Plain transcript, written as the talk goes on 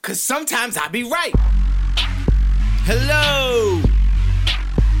'Cause sometimes I be right. Hello.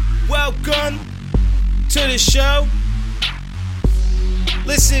 Welcome to the show.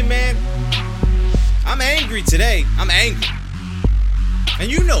 Listen, man. I'm angry today. I'm angry.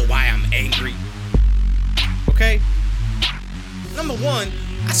 And you know why I'm angry. Okay? Number one,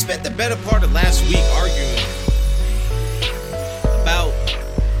 I spent the better part of last week arguing about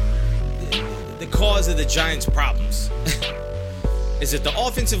the cause of the Giants' problems. Is it the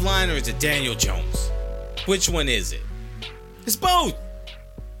offensive line or is it Daniel Jones? Which one is it? It's both.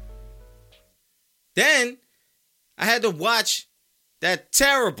 Then I had to watch that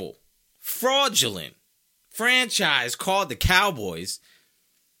terrible, fraudulent franchise called the Cowboys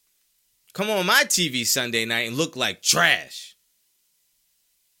come on my TV Sunday night and look like trash.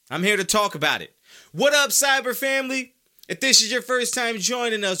 I'm here to talk about it. What up, S.I.B.R family? If this is your first time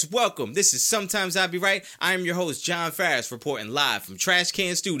joining us, welcome. This is Sometimes I Be Right. I am your host, John Farris, reporting live from Trash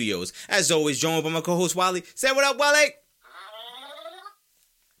Can Studios. As always, joined by my co-host, Wally. Say what up, Wally?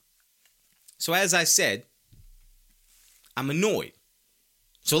 So as I said, I'm annoyed.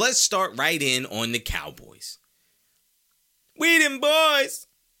 So let's start right in on the Cowboys. We them boys.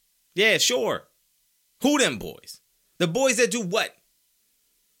 Yeah, sure. Who them boys? The boys that do what?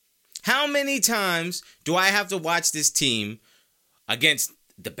 How many times do I have to watch this team against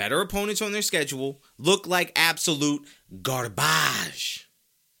the better opponents on their schedule look like absolute garbage?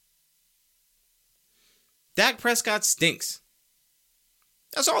 Dak Prescott stinks.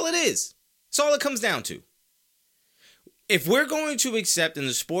 That's all it is. That's all it comes down to. If we're going to accept in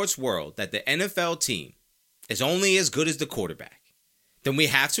the sports world that the NFL team is only as good as the quarterback, then we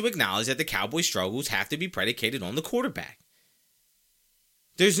have to acknowledge that the Cowboys' struggles have to be predicated on the quarterback.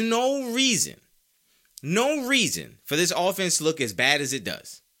 There's no reason for this offense to look as bad as it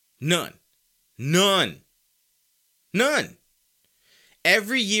does. None.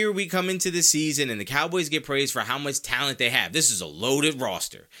 Every year we come into the season and the Cowboys get praised for how much talent they have. This is a loaded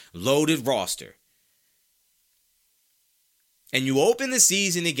roster. And you open the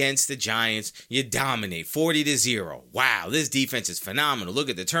season against the Giants, you dominate 40-0. Wow, this defense is phenomenal. Look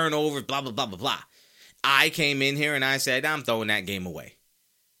at the turnovers, blah, blah, blah, blah, blah. I came in here and I said, I'm throwing that game away.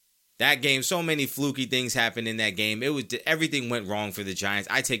 That game, so many fluky things happened in that game. Everything went wrong for the Giants.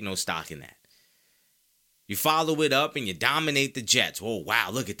 I take no stock in that. You follow it up and you dominate the Jets. Oh, wow,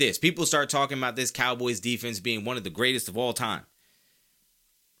 look at this. People start talking about this Cowboys defense being one of the greatest of all time.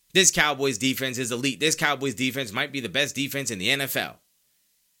 This Cowboys defense is elite. This Cowboys defense might be the best defense in the NFL.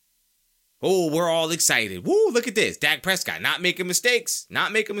 Oh, we're all excited. Woo, look at this. Dak Prescott not making mistakes.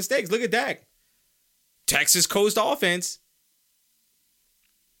 Look at Dak. Texas Coast offense.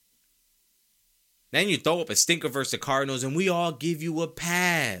 Then you throw up a stinker versus the Cardinals and we all give you a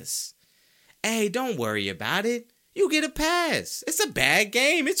pass. Hey, don't worry about it. You get a pass. It's a bad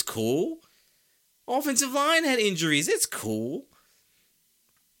game. It's cool. Offensive line had injuries. It's cool.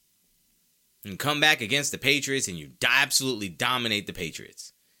 And come back against the Patriots and you absolutely dominate the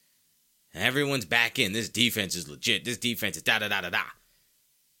Patriots. And everyone's back in. This defense is legit. This defense is da-da-da-da-da.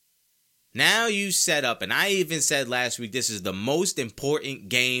 Now you set up, and I even said last week, this is the most important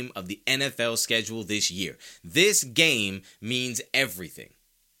game of the NFL schedule this year. This game means everything.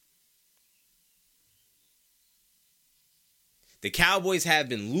 The Cowboys have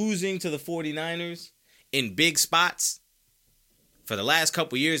been losing to the 49ers in big spots for the last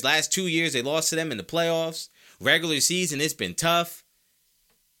couple years. Last 2 years, they lost to them in the playoffs. Regular season, it's been tough.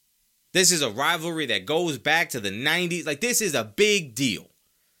 This is a rivalry that goes back to the 90s. Like, this is a big deal.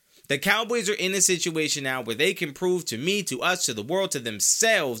 The Cowboys are in a situation now where they can prove to me, to us, to the world, to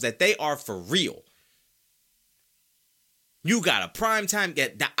themselves that they are for real. You got a primetime,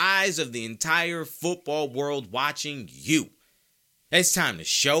 get the eyes of the entire football world watching you. It's time to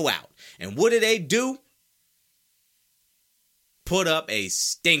show out. And what do? Put up a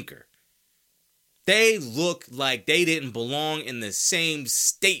stinker. They look like they didn't belong in the same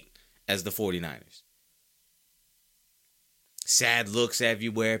state as the 49ers. Sad looks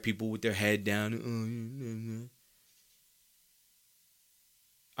everywhere, people with their head down.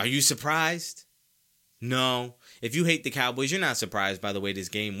 Are you surprised? No. If you hate the Cowboys, you're not surprised by the way this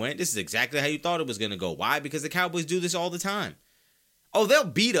game went. This is exactly how you thought it was going to go. Why? Because the Cowboys do this all the time. Oh, they'll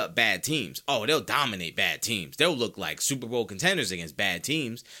beat up bad teams. Oh, they'll dominate bad teams. They'll look like Super Bowl contenders against bad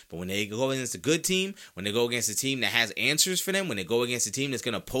teams. But when they go against a good team, when they go against a team that has answers for them, when they go against a team that's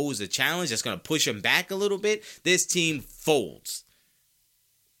going to pose a challenge, that's going to push them back a little bit, this team folds.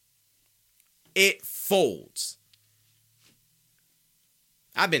 It folds.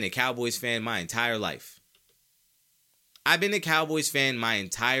 I've been a Cowboys fan my entire life.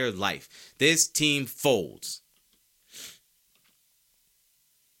 This team folds.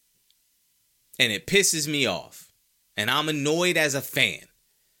 And it pisses me off. And I'm annoyed as a fan.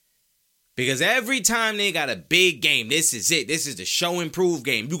 Because every time they got a big game, this is it. This is the show and prove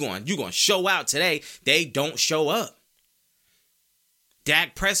game. You going to show out today. They don't show up.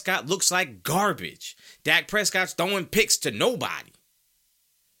 Dak Prescott looks like garbage. Dak Prescott's throwing picks to nobody.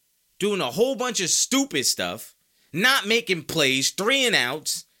 Doing a whole bunch of stupid stuff. Not making plays, 3 and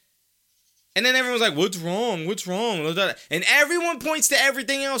outs. And then everyone's like, what's wrong? What's wrong? And everyone points to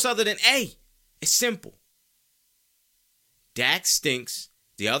everything else other than, hey, it's simple. Dak stinks.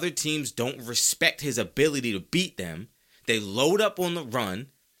 The other teams don't respect his ability to beat them. They load up on the run,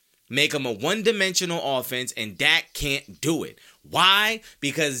 make him a one-dimensional offense, and Dak can't do it. Why?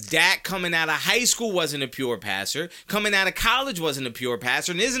 Because Dak coming out of high school wasn't a pure passer, coming out of college wasn't a pure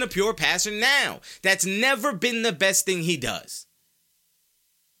passer, and isn't a pure passer now. That's never been the best thing he does.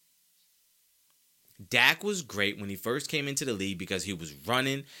 Dak was great when he first came into the league because he was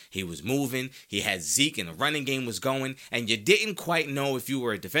running, he was moving, he had Zeke and the running game was going, and you didn't quite know if you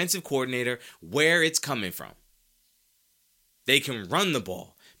were a defensive coordinator where it's coming from. They can run the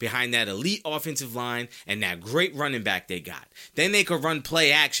ball behind that elite offensive line and that great running back they got. Then they could run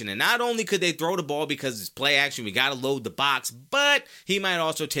play action, and not only could they throw the ball because it's play action, we got to load the box, but he might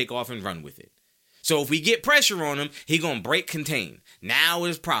also take off and run with it. So if we get pressure on him, he going to break contain. Now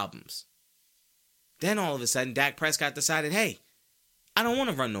there's problems. Then all of a sudden, Dak Prescott decided, hey, I don't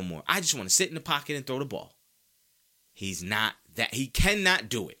want to run no more. I just want to sit in the pocket and throw the ball. He's not that. He cannot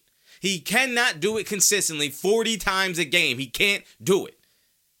do it. He cannot do it consistently 40 times a game. He can't do it.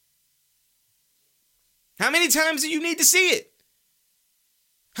 How many times do you need to see it?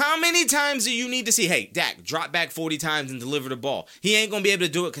 How many times do you need to see, hey, Dak, drop back 40 times and deliver the ball? He ain't going to be able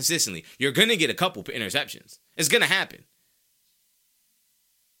to do it consistently. You're going to get a couple interceptions. It's going to happen.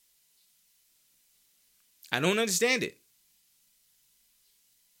 I don't understand it.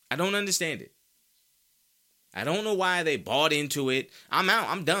 I don't understand it. I don't know why they bought into it. I'm out.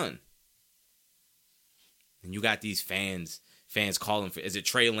 I'm done. And you got these fans calling for, is it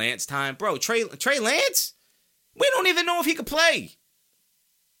Trey Lance time? Bro, Trey Lance? We don't even know if he could play.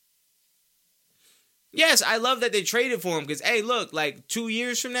 Yes, I love that they traded for him because, hey, look, like 2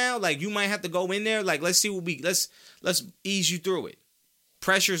 years from now, like you might have to go in there. Like, let's see let's ease you through it.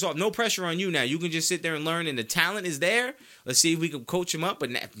 Pressure's off. No pressure on you now. You can just sit there and learn, and the talent is there. Let's see if we can coach him up.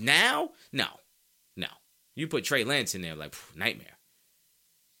 But now, no. You put Trey Lance in there, like, nightmare.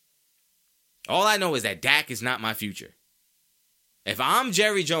 All I know is that Dak is not my future. If I'm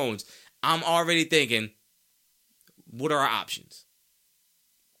Jerry Jones, I'm already thinking, what are our options?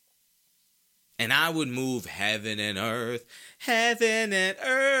 And I would move heaven and earth.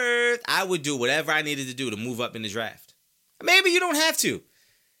 I would do whatever I needed to do to move up in the draft. Maybe you don't have to.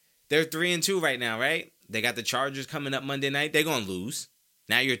 They're 3-2 right now, right? They got the Chargers coming up Monday night. They're going to lose.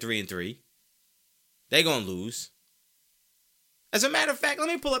 Now you're 3-3. They're going to lose. As a matter of fact, let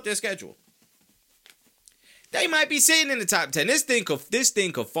me pull up their schedule. They might be sitting in the top 10. This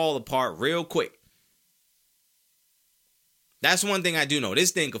thing could fall apart real quick. That's one thing I do know.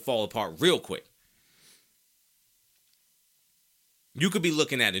 This thing could fall apart real quick. You could be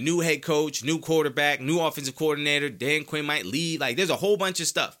looking at a new head coach, new quarterback, new offensive coordinator. Dan Quinn might lead. Like, there's a whole bunch of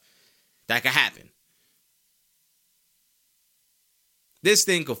stuff that could happen. This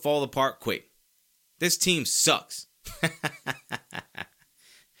thing could fall apart quick. This team sucks.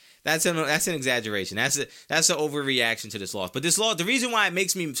 That's an exaggeration. That's an overreaction to this loss. But this loss, the reason why it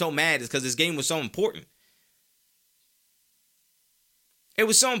makes me so mad is because this game was so important. It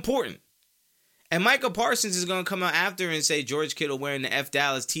was so important. And Micah Parsons is going to come out after and say George Kittle wearing the F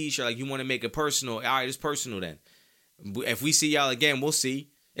Dallas t-shirt, like, you want to make it personal. All right, it's personal then. If we see y'all again, we'll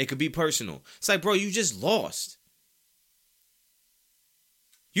see. It could be personal. It's like, bro, you just lost.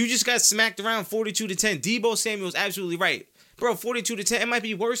 You just got smacked around 42-10. Deebo Samuel's absolutely right. Bro, 42-10, it might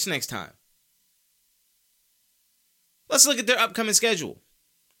be worse next time. Let's look at their upcoming schedule.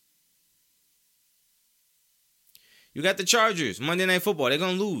 You got the Chargers, Monday Night Football. They're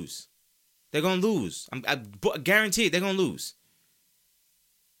going to lose. I guarantee it, they're going to lose.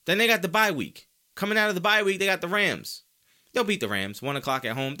 Then they got the bye week. Coming out of the bye week, they got the Rams. They'll beat the Rams. 1 o'clock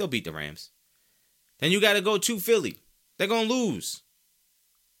at home, they'll beat the Rams. Then you got to go to Philly. They're going to lose.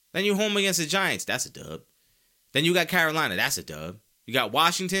 Then you home against the Giants. That's a dub. Then you got Carolina. That's a dub. You got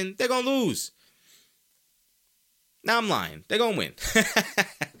Washington. They're going to lose. Now I'm lying. They're going to win.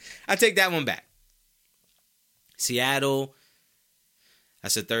 I take that one back. Seattle.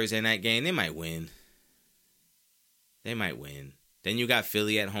 That's a Thursday night game. They might win. Then you got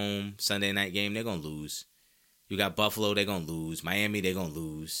Philly at home. Sunday night game. They're going to lose. You got Buffalo. They're going to lose. Miami. They're going to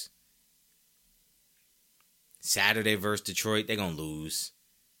lose. Saturday versus Detroit. They're going to lose.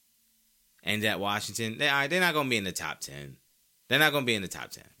 And at Washington, they're not going to be in the top 10. They're not going to be in the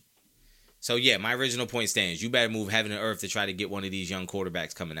top 10. So, yeah, my original point stands. You better move heaven and earth to try to get one of these young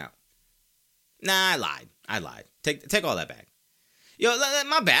quarterbacks coming out. Nah, I lied. Take all that back. Yo,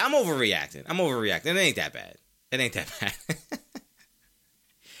 my bad. I'm overreacting. It ain't that bad.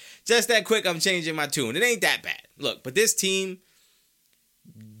 Just that quick, I'm changing my tune. It ain't that bad. Look, but this team,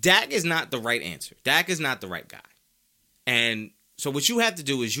 Dak is not the right answer. Dak is not the right guy. And so what you have to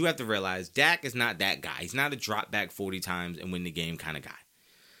do is you have to realize Dak is not that guy. He's not a drop back 40 times and win the game kind of guy.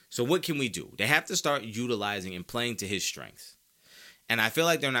 So what can we do? They have to start utilizing and playing to his strengths. And I feel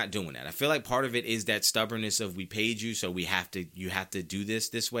like they're not doing that. I feel like part of it is that stubbornness of we paid you, so you have to do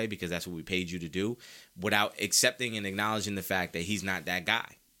this way because that's what we paid you to do, without accepting and acknowledging the fact that he's not that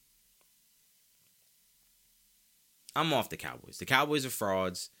guy. I'm off the Cowboys. The Cowboys are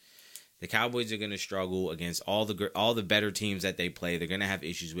frauds. The Cowboys are going to struggle against all the better teams that they play. They're going to have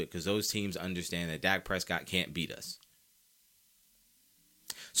issues with because those teams understand that Dak Prescott can't beat us.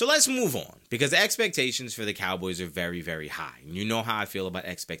 So let's move on because the expectations for the Cowboys are very, very high. And you know how I feel about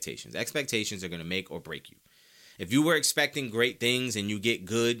expectations. Expectations are going to make or break you. If you were expecting great things and you get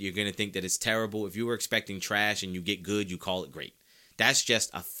good, you're going to think that it's terrible. If you were expecting trash and you get good, you call it great. That's just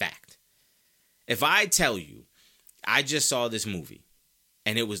a fact. If I tell you, I just saw this movie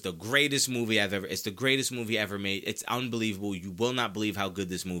and it was the greatest movie it's the greatest movie ever made. It's unbelievable. You will not believe how good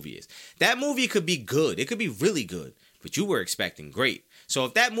this movie is. That movie could be good. It could be really good, but you were expecting great. So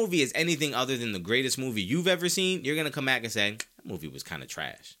if that movie is anything other than the greatest movie you've ever seen, you're going to come back and say, that movie was kind of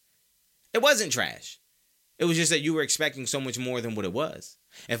trash. It wasn't trash. It was just that you were expecting so much more than what it was.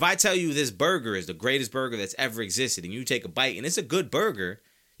 If I tell you this burger is the greatest burger that's ever existed and you take a bite and it's a good burger,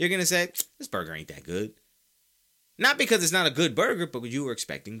 you're going to say, this burger ain't that good. Not because it's not a good burger, but you were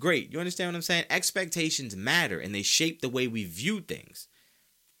expecting great. You understand what I'm saying? Expectations matter and they shape the way we view things.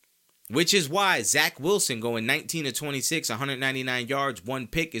 Which is why Zach Wilson going 19 to 26, 199 yards, 1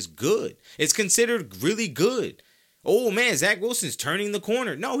 pick is good. It's considered really good. Oh man, Zach Wilson's turning the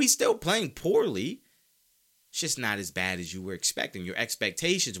corner. No, he's still playing poorly. It's just not as bad as you were expecting. Your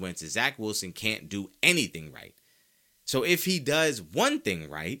expectations went to Zach Wilson can't do anything right. So if he does one thing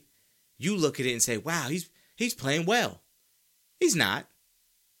right, you look at it and say, wow, he's playing well. He's not.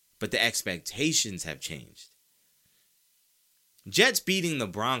 But the expectations have changed. Jets beating the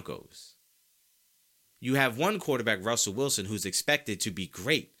Broncos. You have one quarterback, Russell Wilson, who's expected to be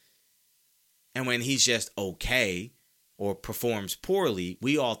great. And when he's just okay or performs poorly,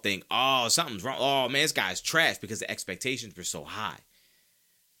 we all think, oh, something's wrong. Oh, man, this guy's trash because the expectations were so high.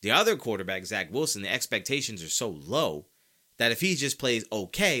 The other quarterback, Zach Wilson, the expectations are so low that if he just plays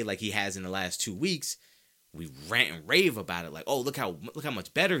okay like he has in the last 2 weeks, we rant and rave about it like, oh, look how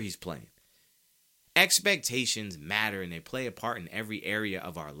much better he's playing. Expectations matter and they play a part in every area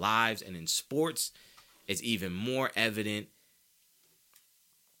of our lives. And in sports, it's even more evident.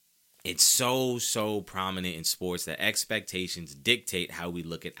 It's so prominent in sports that expectations dictate how we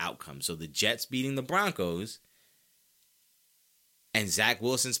look at outcomes. So the Jets beating the Broncos and Zach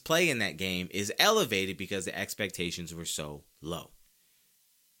Wilson's play in that game is elevated because the expectations were so low.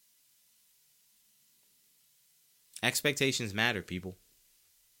 Expectations matter, people.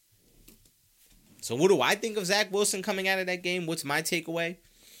 So what do I think of Zach Wilson coming out of that game? What's my takeaway?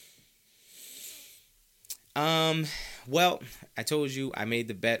 Well, I told you I made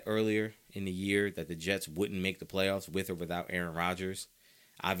the bet earlier in the year that the Jets wouldn't make the playoffs with or without Aaron Rodgers.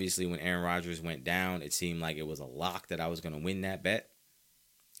 Obviously, when Aaron Rodgers went down, it seemed like it was a lock that I was going to win that bet.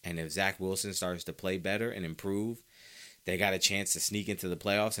 And if Zach Wilson starts to play better and improve, they got a chance to sneak into the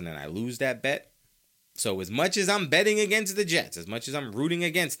playoffs, and then I lose that bet. So as much as I'm betting against the Jets, as much as I'm rooting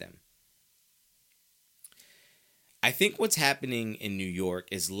against them, I think what's happening in New York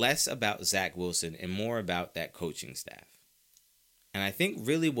is less about Zach Wilson and more about that coaching staff. And I think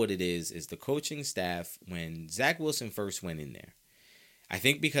really what it is the coaching staff, when Zach Wilson first went in there, I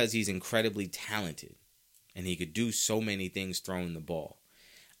think because he's incredibly talented and he could do so many things throwing the ball,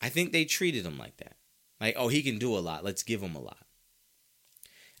 I think they treated him like that. Like, oh, he can do a lot. Let's give him a lot.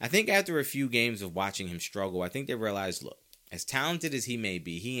 I think after a few games of watching him struggle, I think they realized, look, as talented as he may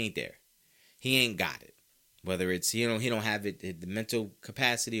be, he ain't there. He ain't got it. Whether it's, he don't have it, the mental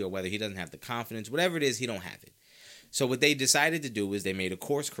capacity, or whether he doesn't have the confidence, whatever it is, he don't have it. So what they decided to do is they made a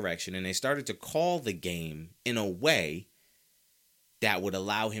course correction and they started to call the game in a way that would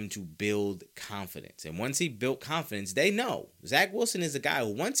allow him to build confidence. And once he built confidence, they know Zach Wilson is a guy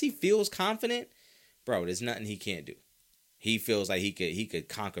who once he feels confident, bro, there's nothing he can't do. He feels like he could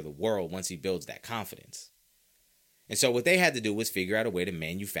conquer the world once he builds that confidence. And so what they had to do was figure out a way to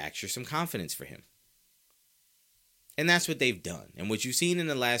manufacture some confidence for him. And that's what they've done. And what you've seen in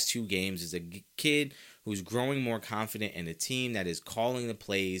the last 2 games is a kid who's growing more confident and a team that is calling the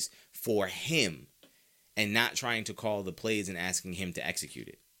plays for him and not trying to call the plays and asking him to execute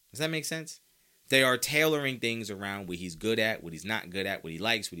it. Does that make sense? They are tailoring things around what he's good at, what he's not good at, what he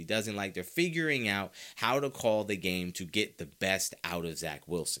likes, what he doesn't like. They're figuring out how to call the game to get the best out of Zach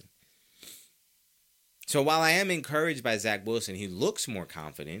Wilson. So while I am encouraged by Zach Wilson, he looks more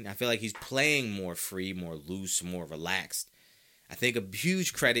confident. I feel like he's playing more free, more loose, more relaxed. I think a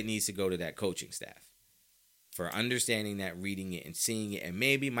huge credit needs to go to that coaching staff for understanding that, reading it, and seeing it. And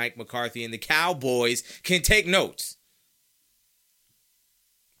maybe Mike McCarthy and the Cowboys can take notes.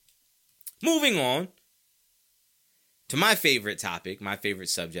 Moving on to my favorite topic, my favorite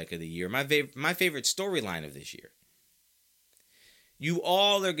subject of the year, my favorite storyline of this year. You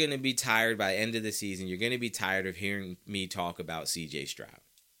all are going to be tired by the end of the season. You're going to be tired of hearing me talk about C.J. Stroud.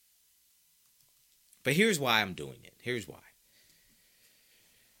 But here's why I'm doing it. Here's why.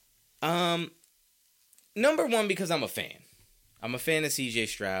 Number one, because I'm a fan. I'm a fan of C.J.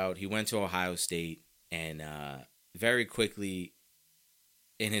 Stroud. He went to Ohio State, and very quickly,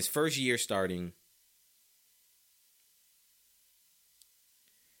 in his first year starting,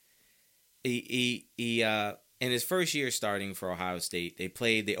 in his first year starting for Ohio State,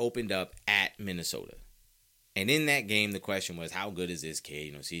 they opened up at Minnesota. And in that game, the question was, how good is this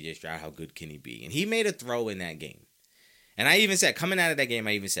kid? C.J. Stroud, how good can he be? And he made a throw in that game. And I even said, coming out of that game,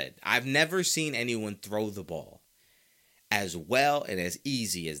 I've never seen anyone throw the ball as well and as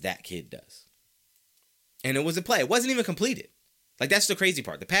easy as that kid does. And it was a play. It wasn't even completed. Like, that's the crazy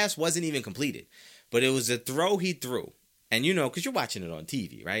part. The pass wasn't even completed. But it was a throw he threw. And because you're watching it on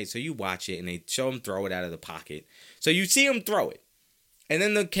TV, right? So you watch it, and they show him throw it out of the pocket. So you see him throw it. And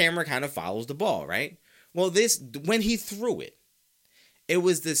then the camera kind of follows the ball, right? Well, when he threw it, it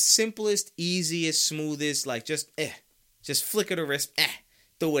was the simplest, easiest, smoothest, like just flick of the wrist,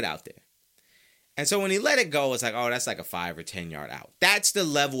 throw it out there. And so when he let it go, it's like, oh, that's like a 5 or 10 yard out. That's the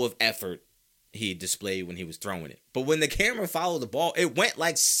level of effort he displayed when he was throwing it. But when the camera followed the ball, it went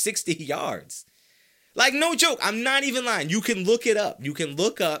like 60 yards. Like, no joke. I'm not even lying. You can look it up. You can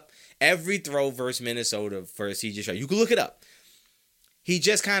look up every throw versus Minnesota for C.J. Stroud. You can look it up. He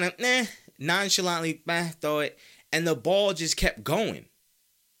just kind of, nonchalantly, throw it. And the ball just kept going.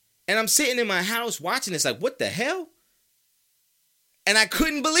 And I'm sitting in my house watching this like, what the hell? And I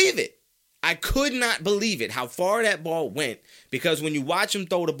couldn't believe it. I could not believe it, how far that ball went. Because when you watch him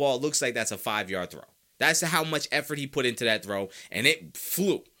throw the ball, it looks like that's a 5-yard throw. That's how much effort he put into that throw. And it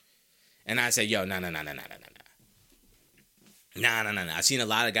flew. And I said, yo, no. I've seen a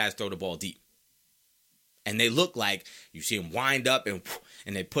lot of guys throw the ball deep. And they look like, you see them wind up and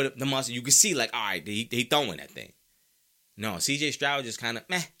they put up the muscle. You can see like, all right, he throwing that thing. No, C.J. Stroud just kind of,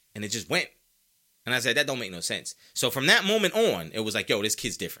 and it just went. And I said, that don't make no sense. So from that moment on, it was like, yo, this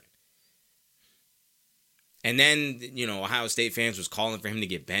kid's different. And then, Ohio State fans was calling for him to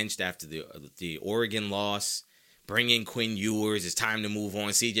get benched after the Oregon loss. Bring in Quinn Ewers. It's time to move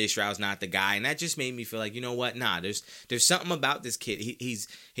on. C.J. Stroud's not the guy. And that just made me feel like, you know what? Nah, there's something about this kid.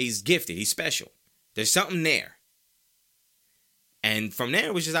 He's gifted. He's special. There's something there. And from there,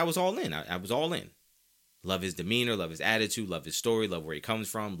 it was just, I was all in. I was all in. Love his demeanor, love his attitude, love his story, love where he comes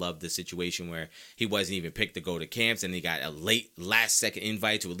from, love the situation where he wasn't even picked to go to camps and he got a late last-second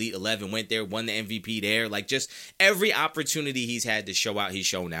invite to Elite 11, went there, won the MVP there. Like, just every opportunity he's had to show out, he's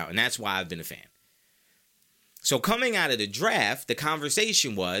shown out. And that's why I've been a fan. So coming out of the draft, the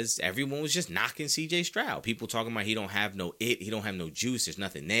conversation was everyone was just knocking C.J. Stroud. People talking about he don't have no he don't have no juice. There's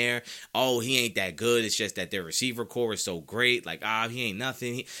nothing there. Oh, he ain't that good. It's just that their receiver core is so great. Like, he ain't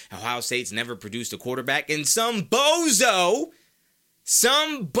nothing. Ohio State's never produced a quarterback. And some bozo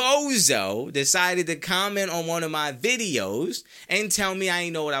decided to comment on one of my videos and tell me I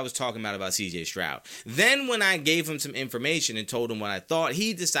ain't know what I was talking about C.J. Stroud. Then when I gave him some information and told him what I thought,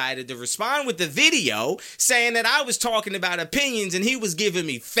 he decided to respond with the video saying that I was talking about opinions and he was giving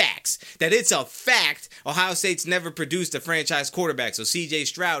me facts. That it's a fact Ohio State's never produced a franchise quarterback, so C.J.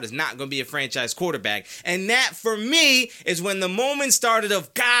 Stroud is not going to be a franchise quarterback. And that, for me, is when the moment started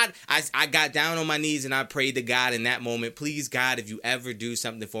of God. I got down on my knees and I prayed to God in that moment, please, God, if you ever do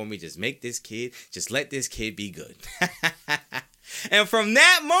something for me, just let this kid be good. And from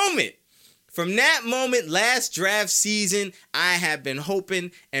that moment last draft season, I have been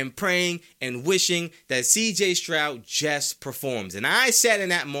hoping and praying and wishing that C.J. Stroud just performs. And I said in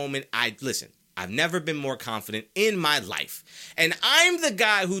that moment, I've never been more confident in my life. And I'm the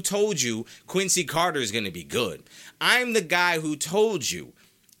guy who told you Quincy Carter is going to be good. I'm the guy who told you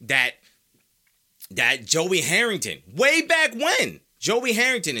that Joey Harrington, way back when, Joey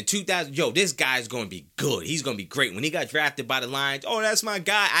Harrington in 2000, this guy's going to be good. He's going to be great. When he got drafted by the Lions, that's my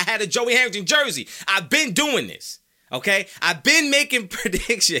guy. I had a Joey Harrington jersey. I've been doing this, okay? I've been making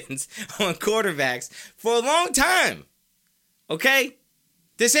predictions on quarterbacks for a long time, okay?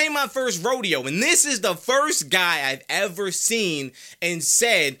 This ain't my first rodeo, and this is the first guy I've ever seen and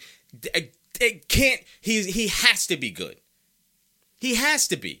said, he has to be good. He has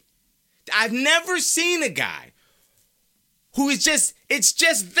to be. I've never seen a guy who is it's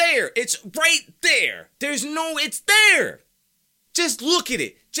just there. It's right there. It's there. Just look at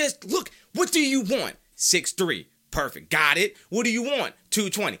it. Just look. What do you want? 6'3". Perfect. Got it. What do you want?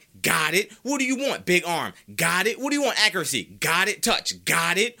 220. Got it. What do you want? Big arm. Got it. What do you want? Accuracy. Got it. Touch.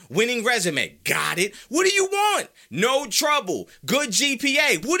 Got it. Winning resume. Got it. What do you want? No trouble. Good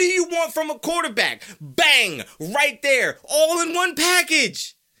GPA. What do you want from a quarterback? Bang. Right there. All in one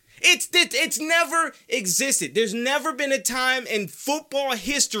package. It's never existed. There's never been a time in football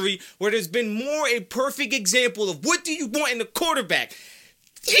history where there's been more a perfect example of what do you want in a quarterback.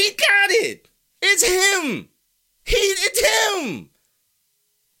 He got it. It's him. It's him.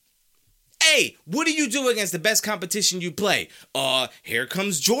 Hey, what do you do against the best competition you play? Here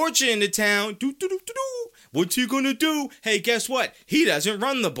comes Georgia into town. What's he gonna do? Hey, guess what? He doesn't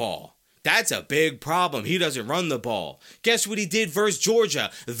run the ball. That's a big problem. He doesn't run the ball. Guess what he did versus Georgia?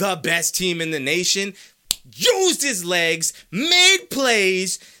 The best team in the nation. Used his legs, made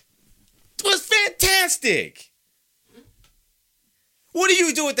plays. It was fantastic. What do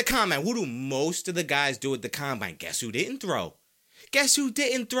you do at the combine? What do most of the guys do at the combine? Guess who didn't throw? Guess who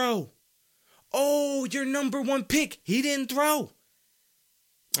didn't throw? Oh, your number one pick. He didn't throw.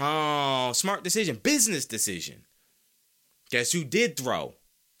 Oh, smart decision. Business decision. Guess who did throw?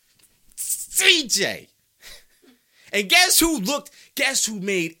 CJ. And guess who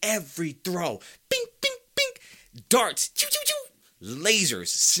made every throw? Bing, bing, bing. Darts. Choo, choo, choo. Lasers.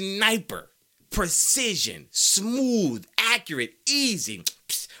 Sniper. Precision. Smooth. Accurate. Easy.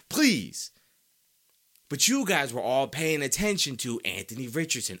 Psst, please. But you guys were all paying attention to Anthony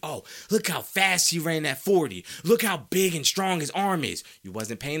Richardson. Oh, look how fast he ran that 40. Look how big and strong his arm is. You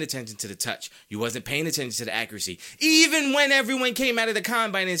wasn't paying attention to the touch. You wasn't paying attention to the accuracy. Even when everyone came out of the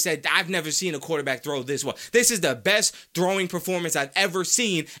combine and said, I've never seen a quarterback throw this well. This is the best throwing performance I've ever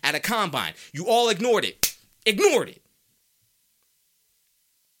seen at a combine. You all ignored it. Ignored it.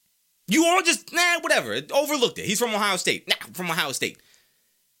 You all just, whatever. Overlooked it. He's from Ohio State. From Ohio State.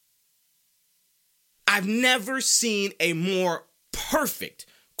 I've never seen a more perfect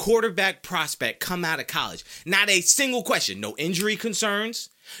quarterback prospect come out of college. Not a single question. No injury concerns.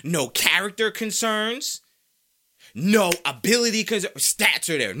 No character concerns. No ability concerns.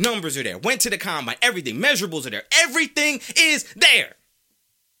 Stats are there. Numbers are there. Went to the combine. Everything. Measurables are there. Everything is there.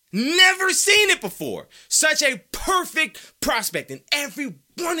 Never seen it before. Such a perfect prospect. And every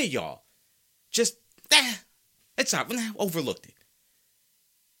one of y'all just, it's not, overlooked it.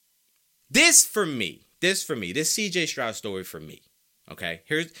 This CJ Stroud story for me, okay?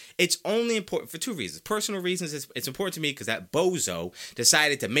 It's only important for two reasons. Personal reasons, it's important to me because that bozo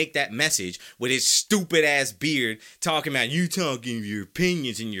decided to make that message with his stupid ass beard talking about you talking your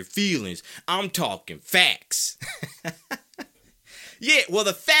opinions and your feelings. I'm talking facts. Yeah, well,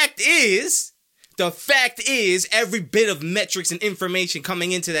 the fact is, every bit of metrics and information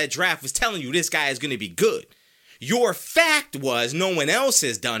coming into that draft was telling you this guy is going to be good. Your fact was no one else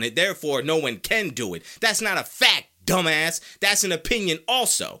has done it, therefore no one can do it. That's not a fact, dumbass. That's an opinion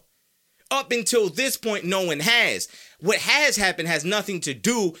also. Up until this point, no one has. What has happened has nothing to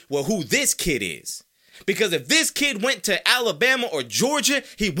do with who this kid is. Because if this kid went to Alabama or Georgia,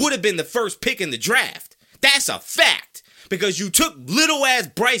 he would have been the first pick in the draft. That's a fact. Because you took little ass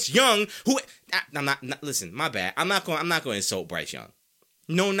Bryce Young, who I'm not listen, my bad. I'm not going to insult Bryce Young.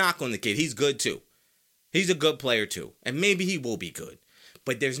 No knock on the kid. He's good too. He's a good player too, and maybe he will be good.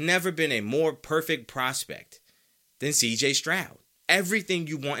 But there's never been a more perfect prospect than CJ Stroud. Everything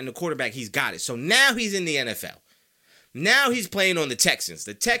you want in a quarterback, he's got it. So now he's in the NFL. Now he's playing on the Texans.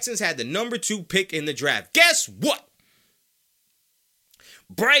 The Texans had the number 2 pick in the draft. Guess what?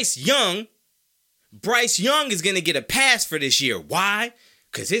 Bryce Young is going to get a pass for this year. Why?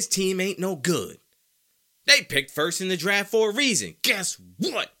 Because his team ain't no good. They picked first in the draft for a reason. Guess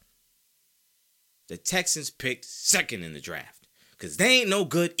what? The Texans picked second in the draft because they ain't no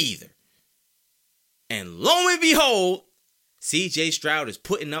good either. And lo and behold, CJ Stroud is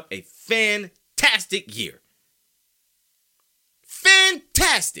putting up a fantastic year.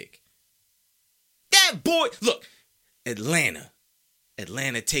 Fantastic. That boy, look, Atlanta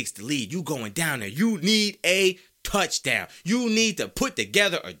takes the lead. You going down there. You need a touchdown. You need to put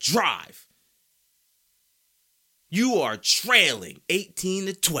together a drive. You are trailing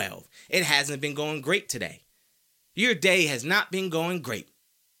 18-12. It hasn't been going great today. Your day has not been going great.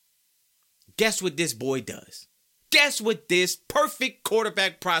 Guess what this boy does? Guess what this perfect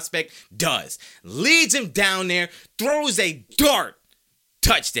quarterback prospect does? Leads him down there, throws a dart.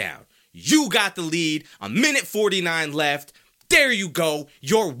 Touchdown. You got the lead. A minute 49 left. There you go.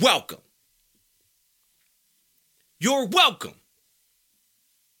 You're welcome. You're welcome.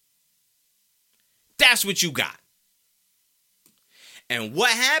 That's what you got. And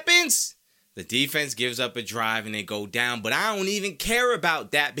what happens? The defense gives up a drive and they go down. But I don't even care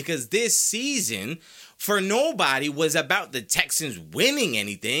about that because this season, for nobody, was about the Texans winning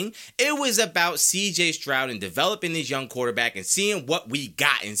anything. It was about C.J. Stroud and developing this young quarterback and seeing what we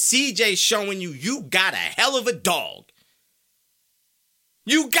got. And C.J. showing you got a hell of a dog.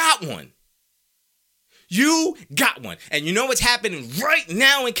 You got one. You got one. And you know what's happening right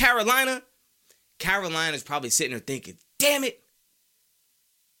now in Carolina? Carolina's probably sitting there thinking, damn it.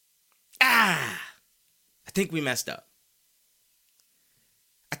 I think we messed up.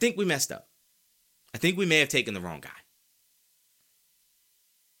 I think we may have taken the wrong guy.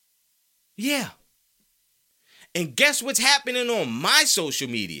 Yeah. And guess what's happening on my social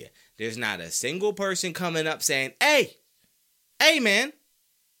media? There's not a single person coming up saying, hey man,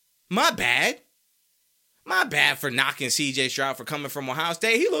 my bad. My bad for knocking C.J. Stroud for coming from Ohio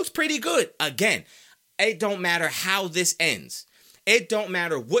State. He looks pretty good. Again, it don't matter how this ends. It don't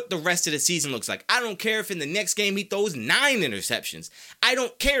matter what the rest of the season looks like. I don't care if in the next game he throws 9 interceptions. I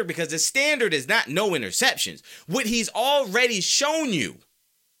don't care because the standard is not no interceptions. What he's already shown you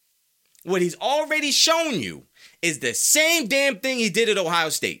is the same damn thing he did at Ohio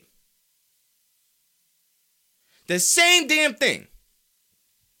State. The same damn thing.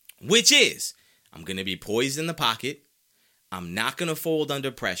 Which is, I'm going to be poised in the pocket. I'm not going to fold under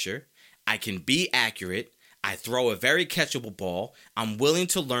pressure. I can be accurate. I throw a very catchable ball. I'm willing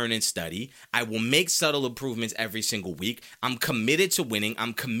to learn and study. I will make subtle improvements every single week. I'm committed to winning.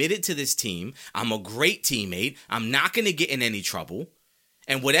 I'm committed to this team. I'm a great teammate. I'm not going to get in any trouble.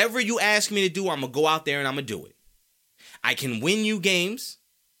 And whatever you ask me to do, I'm going to go out there and I'm going to do it. I can win you games.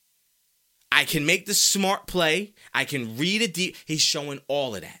 I can make the smart play. I can read a deep. He's showing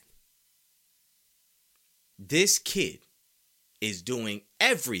all of that. This kid is doing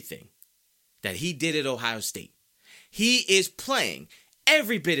everything that he did at Ohio State. He is playing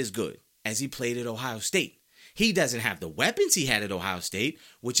every bit as good as he played at Ohio State. He doesn't have the weapons he had at Ohio State,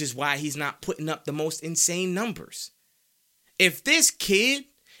 which is why he's not putting up the most insane numbers. If C.J.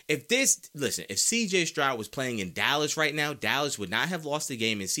 Stroud was playing in Dallas right now, Dallas would not have lost the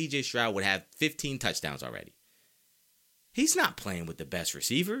game and C.J. Stroud would have 15 touchdowns already. He's not playing with the best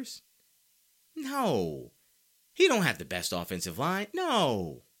receivers. No. He don't have the best offensive line.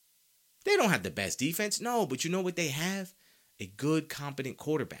 No. They don't have the best defense. No, but you know what they have? A good, competent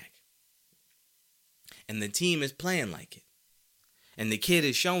quarterback. And the team is playing like it. And the kid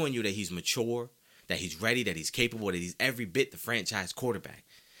is showing you that he's mature, that he's ready, that he's capable, that he's every bit the franchise quarterback.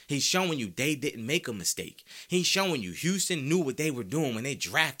 He's showing you they didn't make a mistake. He's showing you Houston knew what they were doing when they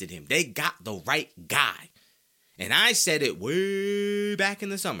drafted him. They got the right guy. And I said it way back in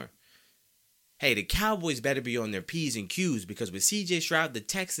the summer. Hey, the Cowboys better be on their P's and Q's because with C.J. Stroud, the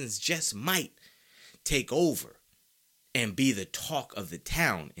Texans just might take over and be the talk of the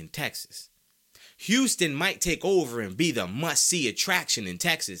town in Texas. Houston might take over and be the must-see attraction in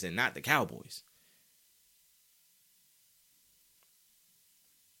Texas and not the Cowboys.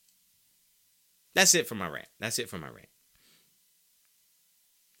 That's it for my rant.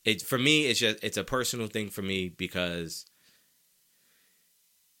 For me, it's a personal thing for me because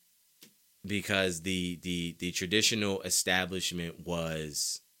the traditional establishment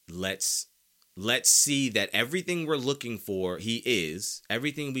was let's see that everything we're looking for he is,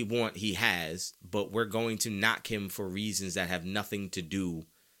 everything we want he has, but we're going to knock him for reasons that have nothing to do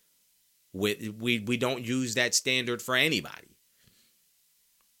with we don't use that standard for anybody.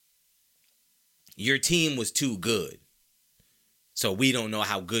 Your team was too good, so we don't know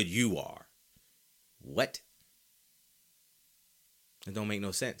how good you are. What? It don't make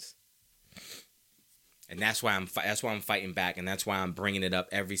no sense. And that's why I'm fighting back, and that's why I'm bringing it up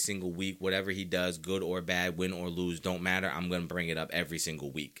every single week. Whatever he does, good or bad, win or lose, don't matter. I'm going to bring it up every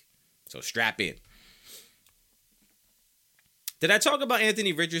single week. So strap in. Did I talk about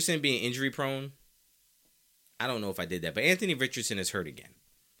Anthony Richardson being injury prone? I don't know if I did that, but Anthony Richardson is hurt again.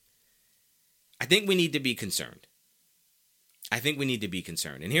 I think we need to be concerned.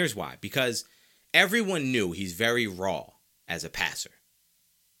 And here's why. Because everyone knew he's very raw as a passer.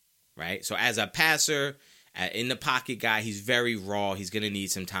 Right? So as a passer, in the pocket guy, he's very raw. He's going to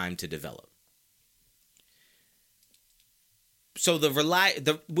need some time to develop. So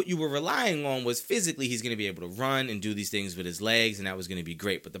what you were relying on was physically he's going to be able to run and do these things with his legs, and that was going to be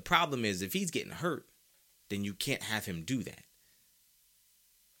great. But the problem is if he's getting hurt, then you can't have him do that.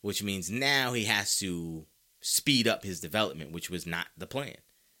 Which means now he has to speed up his development, which was not the plan.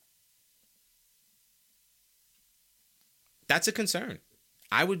 That's a concern.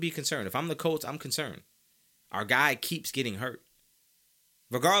 I would be concerned. If I'm the coach, I'm concerned. Our guy keeps getting hurt.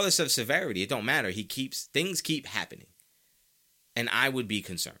 Regardless of severity, it don't matter. Things keep happening. And I would be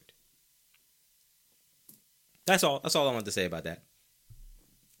concerned. That's all I wanted to say about that.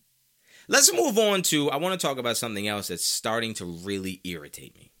 Let's move on to, I want to talk about something else that's starting to really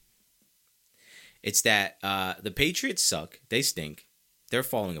irritate me. It's that the Patriots suck. They stink. They're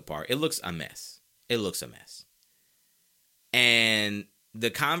falling apart. It looks a mess. And the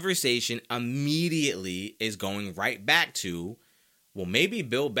conversation immediately is going right back to, well, maybe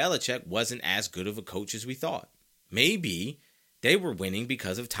Bill Belichick wasn't as good of a coach as we thought. Maybe they were winning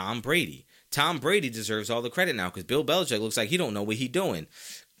because of Tom Brady. Tom Brady deserves all the credit now because Bill Belichick looks like he don't know what he's doing.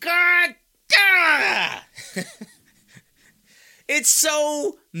 God! It's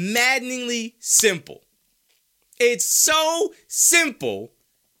so maddeningly simple. It's so simple.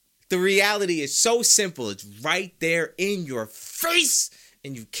 The reality is so simple. It's right there in your face,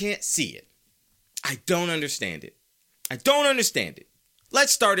 and you can't see it. I don't understand it.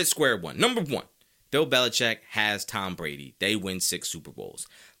 Let's start at square one. Number one, Bill Belichick has Tom Brady. They win 6 Super Bowls.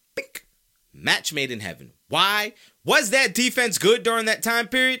 Bink. Match made in heaven. Why? Was that defense good during that time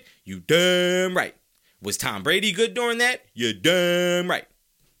period? You damn right. Was Tom Brady good during that? You damn right.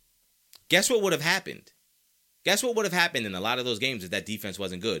 Guess what would have happened? Guess what would have happened in a lot of those games if that defense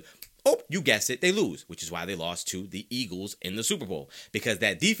wasn't good? Oh, you guessed it. They lose, which is why they lost to the Eagles in the Super Bowl, because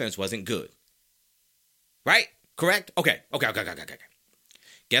that defense wasn't good. Right? Correct? Okay.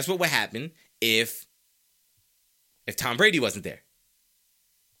 Guess what would happen if Tom Brady wasn't there?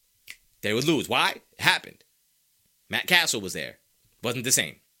 They would lose. Why? It happened. Matt Castle was there. Wasn't the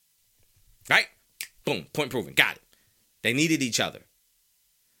same. Right? Boom. Point proven. Got it. They needed each other.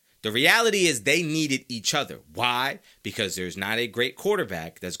 The reality is they needed each other. Why? Because there's not a great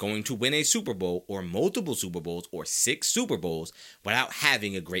quarterback that's going to win a Super Bowl or multiple Super Bowls or 6 Super Bowls without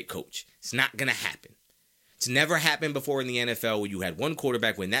having a great coach. It's not going to happen. It's never happened before in the NFL where you had one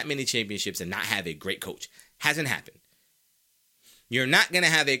quarterback win that many championships and not have a great coach. Hasn't happened. You're not going to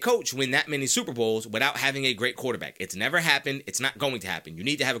have a coach win that many Super Bowls without having a great quarterback. It's never happened. It's not going to happen. You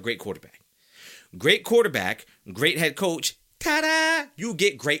need to have a great quarterback. Great quarterback, great head coach, ta-da! You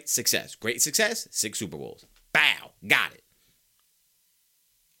get great success. Great success, 6 Super Bowls. Bow. Got it.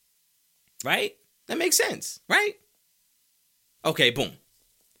 Right? That makes sense, right? Okay, boom.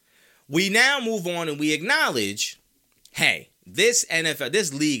 We now move on and we acknowledge, hey, this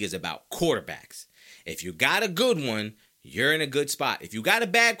league is about quarterbacks. If you got a good one, you're in a good spot. If you got a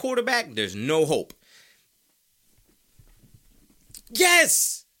bad quarterback, there's no hope.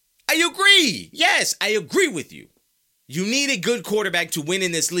 Yes, I agree. Yes, I agree with you. You need a good quarterback to win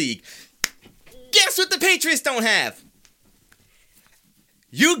in this league. Guess what the Patriots don't have?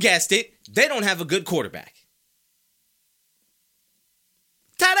 You guessed it. They don't have a good quarterback.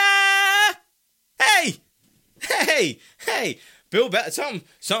 Ta-da! Hey!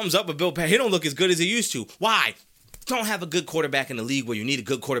 Something's up with Bill Belichick. He don't look as good as he used to. Why? Don't have a good quarterback in the league where you need a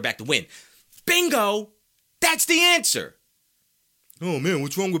good quarterback to win. Bingo! That's the answer. Oh man,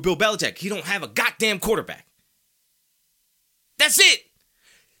 what's wrong with Bill Belichick? He don't have a goddamn quarterback. That's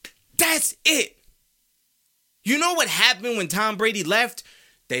it. You know what happened when Tom Brady left?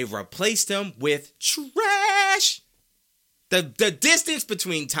 They replaced him with trash. The distance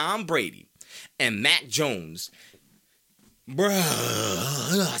between Tom Brady and Mac Jones,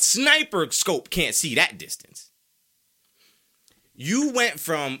 bruh, sniper scope can't see that distance. You went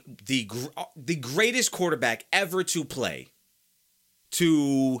from the greatest quarterback ever to play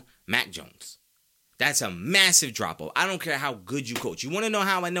to Mac Jones. That's a massive drop-off. I don't care how good you coach. You want to know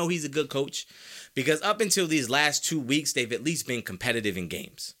how I know he's a good coach? Because up until these last 2 weeks, they've at least been competitive in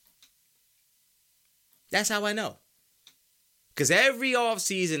games. That's how I know. Because every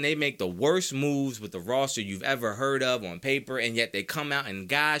offseason, they make the worst moves with the roster you've ever heard of on paper, and yet they come out and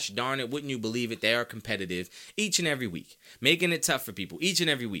gosh darn it, wouldn't you believe it, they are competitive each and every week, making it tough for people each and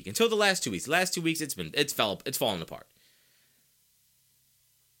every week. Until the last 2 weeks. The last 2 weeks, it's fallen apart.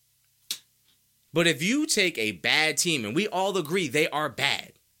 But if you take a bad team, and we all agree they are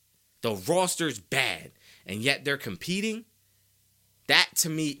bad, the roster's bad, and yet they're competing, that to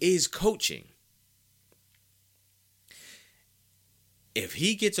me is coaching. If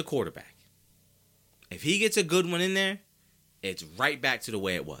he gets a quarterback, if he gets a good one in there, It's right back to the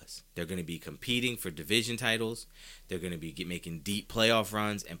way it was. They're going to be competing for division titles. They're going to be making deep playoff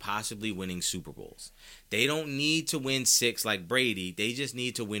runs and possibly winning Super Bowls. They don't need to win 6 like Brady. They just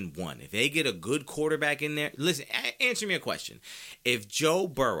need to win 1. If they get a good quarterback in there, listen, answer me a question. If Joe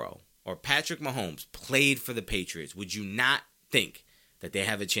Burrow or Patrick Mahomes played for the Patriots, would you not think that they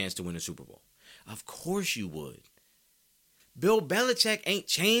have a chance to win a Super Bowl? Of course you would. Bill Belichick ain't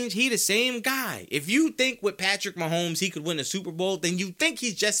changed. He the same guy. If you think with Patrick Mahomes he could win a Super Bowl, then you think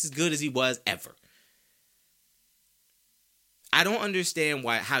he's just as good as he was ever. I don't understand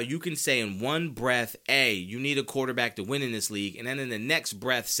how you can say in one breath, you need a quarterback to win in this league, and then in the next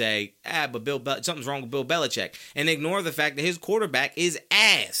breath say, but something's wrong with Bill Belichick, and ignore the fact that his quarterback is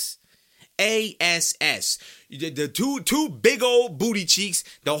ass. ASS. The two big old booty cheeks,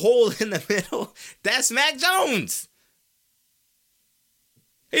 the hole in the middle, that's Mac Jones.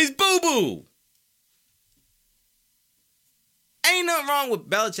 He's boo-boo. Ain't nothing wrong with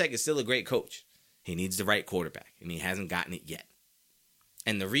Belichick. Is still a great coach. He needs the right quarterback, and he hasn't gotten it yet.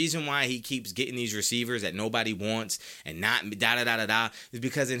 And the reason why he keeps getting these receivers that nobody wants and not da-da-da-da-da is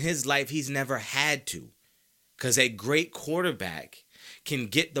because in his life, he's never had to. Because a great quarterback can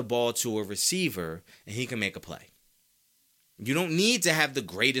get the ball to a receiver, and he can make a play. You don't need to have the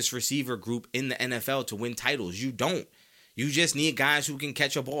greatest receiver group in the NFL to win titles. You don't. You just need guys who can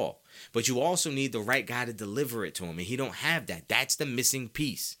catch a ball. But you also need the right guy to deliver it to him. And he don't have that. That's the missing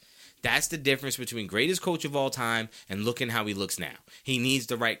piece. That's the difference between greatest coach of all time and looking how he looks now. He needs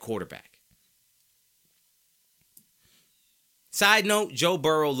the right quarterback. Side note, Joe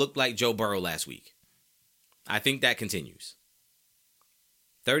Burrow looked like Joe Burrow last week. I think that continues.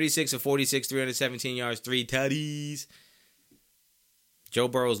 36 of 46, 317 yards, 3 tutties. Joe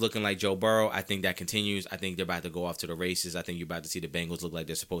Burrow's looking like Joe Burrow. I think that continues. I think they're about to go off to the races. I think you're about to see the Bengals look like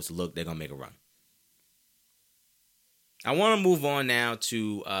they're supposed to look. They're going to make a run. I want to move on now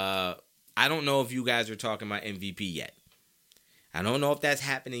to, I don't know if you guys are talking about MVP yet. I don't know if that's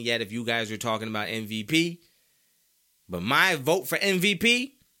happening yet, if you guys are talking about MVP. But my vote for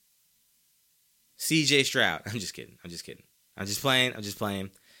MVP, CJ Stroud. I'm just kidding. I'm just playing.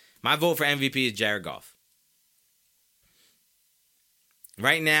 My vote for MVP is Jared Goff.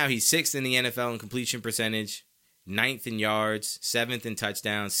 Right now, he's 6th in the NFL in completion percentage, 9th in yards, 7th in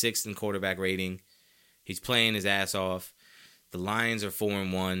touchdowns, 6th in quarterback rating. He's playing his ass off. The Lions are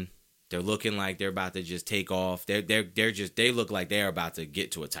 4-1. They're looking like they're about to just take off. They look like they're about to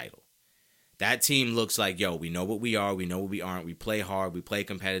get to a title. That team looks like, we know what we are, we know what we aren't. We play hard, we play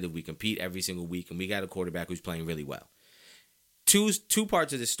competitive, we compete every single week, and we got a quarterback who's playing really well. Two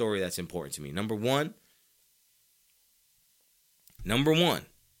parts of this story that's important to me. Number one,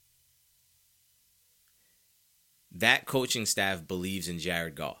 that coaching staff believes in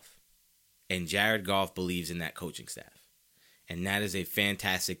Jared Goff. And Jared Goff believes in that coaching staff. And that is a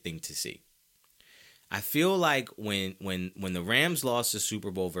fantastic thing to see. I feel like when the Rams lost the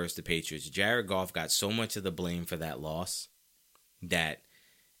Super Bowl versus the Patriots, Jared Goff got so much of the blame for that loss that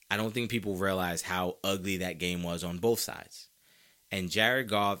I don't think people realize how ugly that game was on both sides. And Jared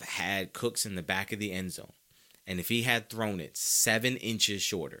Goff had Cooks in the back of the end zone. And if he had thrown it 7 inches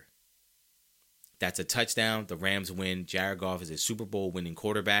shorter, that's a touchdown. The Rams win. Jared Goff is a Super Bowl winning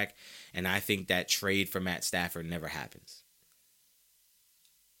quarterback. And I think that trade for Matt Stafford never happens.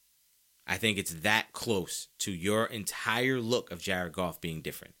 I think it's that close to your entire look of Jared Goff being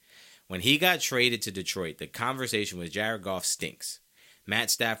different. When he got traded to Detroit, the conversation was Jared Goff stinks.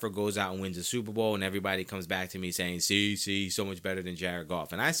 Matt Stafford goes out and wins the Super Bowl, and everybody comes back to me saying, see, so much better than Jared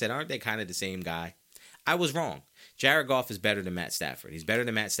Goff. And I said, aren't they kind of the same guy? I was wrong. Jared Goff is better than Matt Stafford. He's better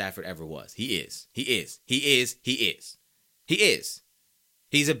than Matt Stafford ever was. He is. He's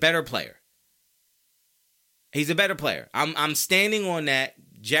a better player. I'm standing on that.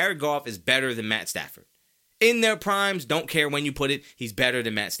 Jared Goff is better than Matt Stafford. In their primes, don't care when you put it, he's better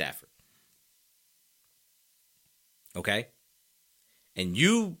than Matt Stafford. Okay? And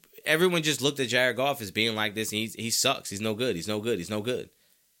everyone just looked at Jared Goff as being like this, and he sucks. He's no good.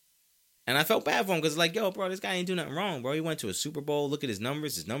 And I felt bad for him because it's like, bro, this guy ain't do nothing wrong, bro. He went to a Super Bowl. Look at his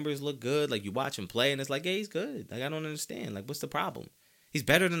numbers. His numbers look good. Like, you watch him play, and it's like, he's good. Like, I don't understand. Like, what's the problem? He's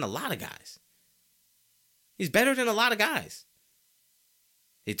better than a lot of guys.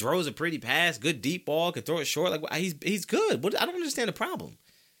 He throws a pretty pass, good deep ball, can throw it short. Like, he's good. I don't understand the problem.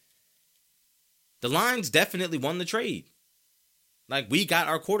 The Lions definitely won the trade. Like, we got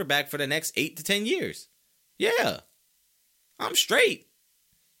our quarterback for the next 8 to 10 years. Yeah. I'm straight.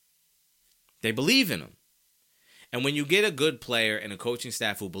 They believe in him. And when you get a good player and a coaching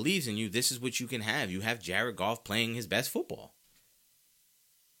staff who believes in you, this is what you can have. You have Jared Goff playing his best football.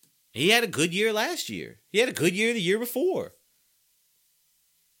 He had a good year last year. He had a good year the year before.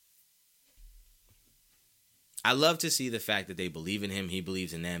 I love to see the fact that they believe in him, he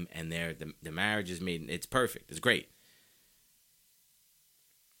believes in them, and the marriage is made. It's perfect. It's great.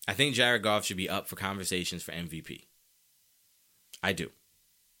 I think Jared Goff should be up for conversations for MVP. I do.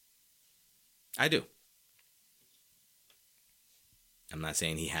 I'm not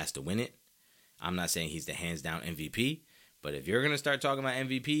saying he has to win it. I'm not saying he's the hands-down MVP. But if you're going to start talking about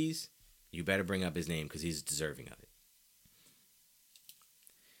MVPs, you better bring up his name because he's deserving of it.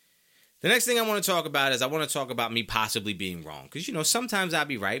 The next thing I want to talk about is I want to talk about me possibly being wrong. Because, sometimes I'll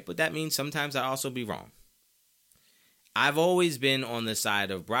be right, but that means sometimes I'll also be wrong. I've always been on the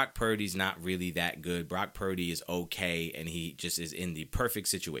side of Brock Purdy's not really that good. Brock Purdy is okay, and he just is in the perfect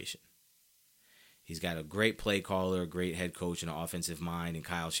situation. He's got a great play caller, a great head coach, and an offensive mind in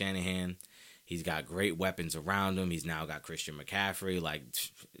Kyle Shanahan. He's got great weapons around him. He's now got Christian McCaffrey.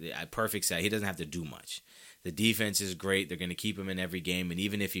 Perfect set. He doesn't have to do much. The defense is great. They're going to keep him in every game. And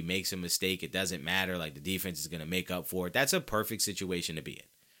even if he makes a mistake, it doesn't matter. The defense is going to make up for it. That's a perfect situation to be in.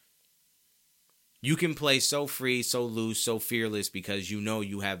 You can play so free, so loose, so fearless because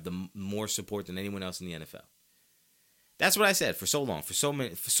you have the more support than anyone else in the NFL. That's what I said for so long. For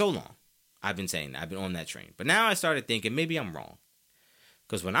so long, I've been saying that. I've been on that train. But now I started thinking maybe I'm wrong.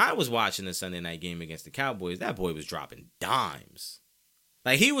 Because when I was watching the Sunday night game against the Cowboys, that boy was dropping dimes.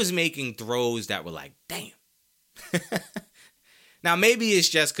 He was making throws that were damn. Now, maybe it's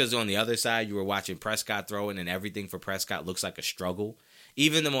just because on the other side, you were watching Prescott throwing and everything for Prescott looks like a struggle.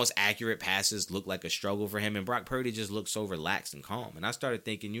 Even the most accurate passes look like a struggle for him. And Brock Purdy just looks so relaxed and calm. And I started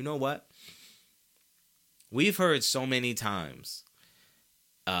thinking, you know what? We've heard so many times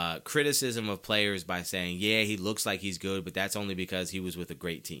criticism of players by saying, yeah, he looks like he's good, but that's only because he was with a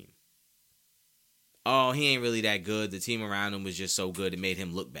great team. Oh, he ain't really that good. The team around him was just so good, it made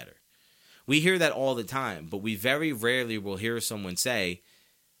him look better. We hear that all the time, but we very rarely will hear someone say,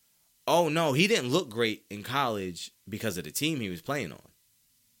 oh, no, he didn't look great in college because of the team he was playing on.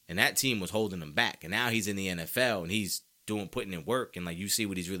 And that team was holding him back. And now he's in the NFL and he's putting in work and you see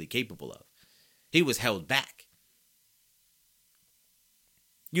what he's really capable of. He was held back.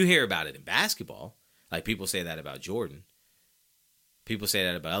 You hear about it in basketball. People say that about Jordan. People say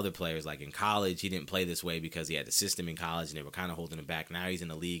that about other players. In college, he didn't play this way because he had the system in college and they were kind of holding him back. Now he's in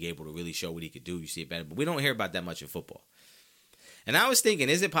the league, able to really show what he could do. You see it better. But we don't hear about that much in football. And I was thinking,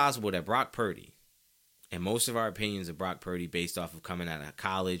 is it possible that Brock Purdy, and most of our opinions of Brock Purdy based off of coming out of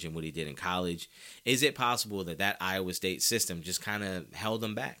college and what he did in college, is it possible that Iowa State system just kind of held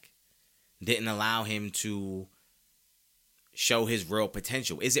him back? Didn't allow him to show his real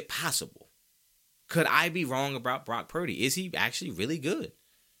potential? Is it possible? Could I be wrong about Brock Purdy? Is he actually really good?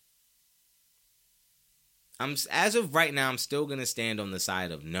 As of right now, I'm still going to stand on the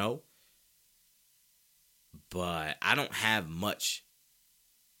side of no. But I don't have much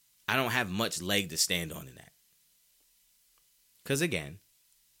leg to stand on in that. Because again,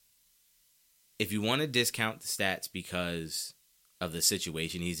 if you want to discount the stats because of the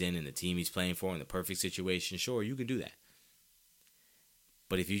situation he's in and the team he's playing for and the perfect situation, sure, you can do that.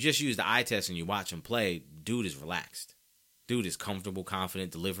 But if you just use the eye test and you watch him play, dude is relaxed. Dude is comfortable,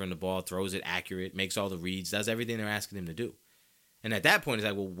 confident, delivering the ball, throws it accurate, makes all the reads, does everything they're asking him to do. And at that point,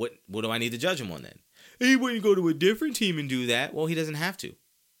 it's well, what do I need to judge him on then? He wouldn't go to a different team and do that. Well, he doesn't have to.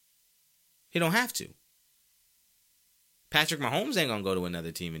 He don't have to. Patrick Mahomes ain't going to go to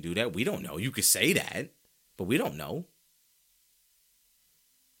another team and do that. We don't know. You could say that, but we don't know.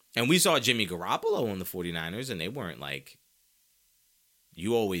 And we saw Jimmy Garoppolo on the 49ers, and they weren't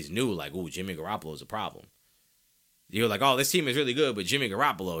you always knew, Jimmy Garoppolo's a problem. You're oh, this team is really good, but Jimmy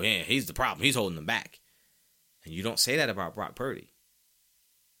Garoppolo, yeah, he's the problem. He's holding them back. And you don't say that about Brock Purdy.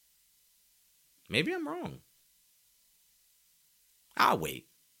 Maybe I'm wrong. I'll wait.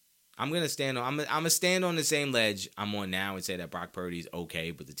 I'm going to stand on the same ledge I'm on now and say that Brock Purdy's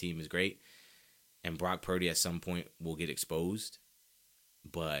okay, but the team is great. And Brock Purdy at some point will get exposed.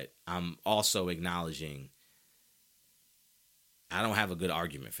 But I'm also acknowledging I don't have a good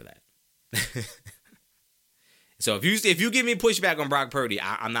argument for that. So if you give me pushback on Brock Purdy,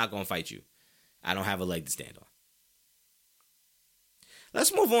 I'm not going to fight you. I don't have a leg to stand on.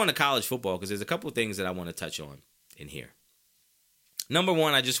 Let's move on to college football because there's a couple of things that I want to touch on in here. Number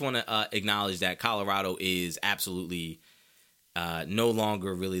one, I just want to acknowledge that Colorado is absolutely no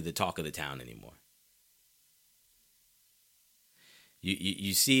longer really the talk of the town anymore.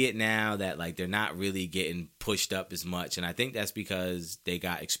 You see it now that they're not really getting pushed up as much, and I think that's because they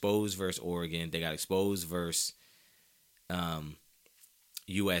got exposed versus Oregon, they got exposed versus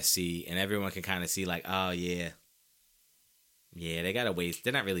USC, and everyone can kind of see oh yeah, they got to waste.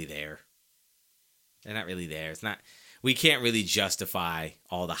 They're not really there. It's not. We can't really justify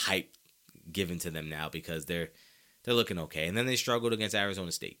all the hype given to them now because they're looking okay. And then they struggled against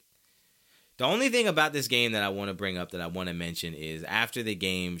Arizona State. The only thing about this game that I want to bring up, that I want to mention, is after the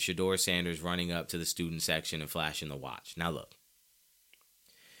game, Shedeur Sanders running up to the student section and flashing the watch. Now look,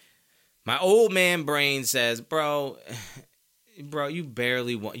 my old man brain says, bro, you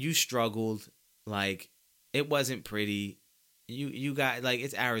barely won. You struggled. Like, it wasn't pretty. You got, like,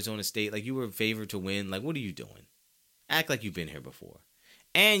 it's Arizona State. Like, you were favored to win. Like, what are you doing? Act like you've been here before.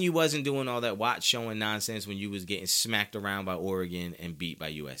 And you wasn't doing all that watch showing nonsense when you was getting smacked around by Oregon and beat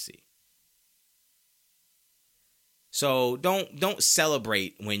by USC. So don't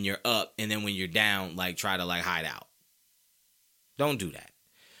celebrate when you're up and then when you're down, like, try to, like, hide out. Don't do that.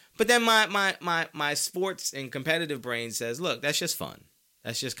 But then my sports and competitive brain says, look, that's just fun.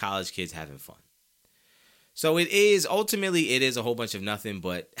 That's just college kids having fun. So it is a whole bunch of nothing,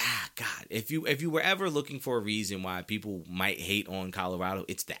 but God, if you were ever looking for a reason why people might hate on Colorado,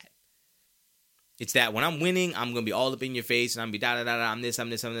 it's that. It's that when I'm winning, I'm gonna be all up in your face and I'm gonna be I'm this,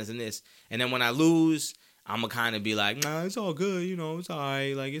 and this. And then when I lose, I'm gonna kind of be like, nah, it's all good, it's all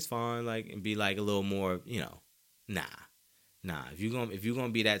right, like, it's fine, like, and be like a little more, nah. If you're gonna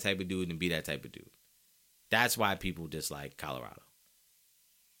be that type of dude, then be that type of dude. That's why people dislike Colorado.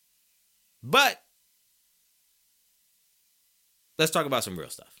 But let's talk about some real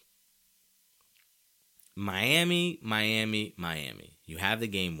stuff. Miami. You have the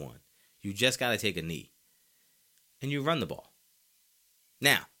game won. You just got to take a knee. And you run the ball.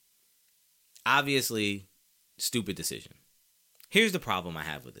 Now, obviously, stupid decision. Here's the problem I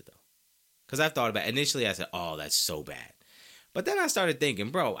have with it, though. Because I've thought about it. Initially, I said, oh, that's so bad. But then I started thinking,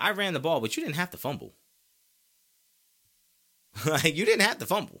 bro, I ran the ball, but you didn't have to fumble. Like, you didn't have to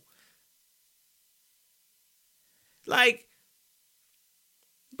fumble. Like,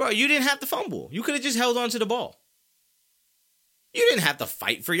 bro, you didn't have to fumble. You could have just held on to the ball. You didn't have to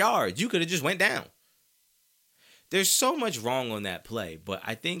fight for yards. You could have just went down. There's so much wrong on that play, but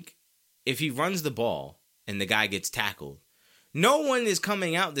I think if he runs the ball and the guy gets tackled, no one is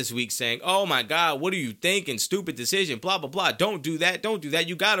coming out this week saying, oh my God, what are you thinking? Stupid decision, blah, blah, blah. Don't do that. Don't do that.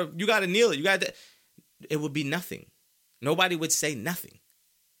 You gotta kneel it. It would be nothing. Nobody would say nothing.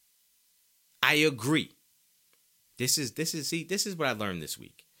 I agree. This is what I learned this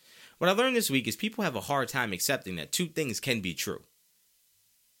week. What I learned this week is people have a hard time accepting that two things can be true.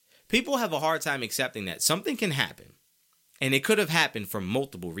 People have a hard time accepting that something can happen, and it could have happened for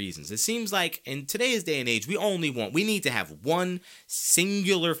multiple reasons. It seems like in today's day and age, we need to have one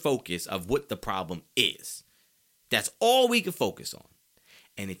singular focus of what the problem is. That's all we can focus on.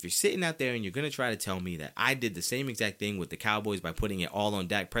 And if you're sitting out there and you're going to try to tell me that I did the same exact thing with the Cowboys by putting it all on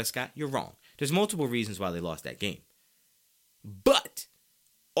Dak Prescott, you're wrong. There's multiple reasons why they lost that game. But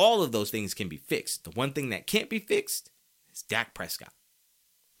all of those things can be fixed. The one thing that can't be fixed is Dak Prescott.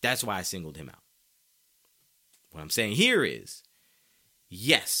 That's why I singled him out. What I'm saying here is,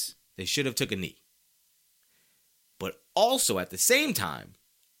 yes, they should have took a knee. But also at the same time,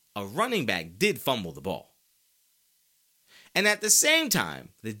 a running back did fumble the ball. And at the same time,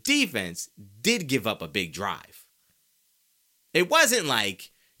 the defense did give up a big drive. It wasn't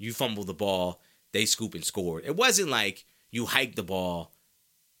like you fumbled the ball, they scoop and scored. It wasn't like you hiked the ball.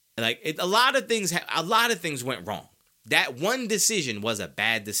 A lot of things went wrong. That one decision was a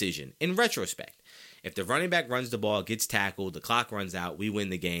bad decision in retrospect. If the running back runs the ball, gets tackled, the clock runs out, we win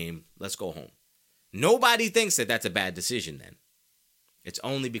the game, let's go home. Nobody thinks that that's a bad decision then. It's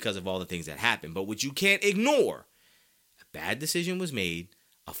only because of all the things that happened. But what you can't ignore, a bad decision was made,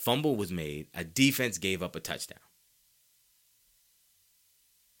 a fumble was made, a defense gave up a touchdown.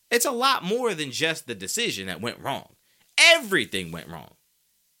 It's a lot more than just the decision that went wrong. Everything went wrong.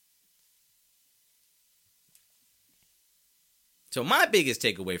 So my biggest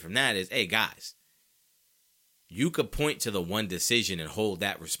takeaway from that is, hey guys, you could point to the one decision and hold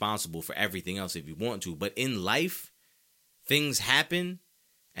that responsible for everything else if you want to. But in life, things happen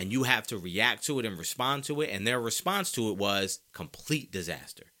and you have to react to it and respond to it. And their response to it was complete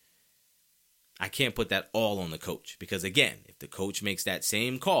disaster. I can't put that all on the coach because, again, if the coach makes that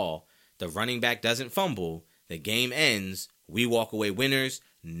same call, the running back doesn't fumble, the game ends, we walk away winners,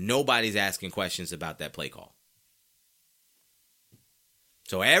 nobody's asking questions about that play call.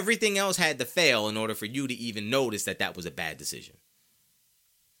 So everything else had to fail in order for you to even notice that that was a bad decision.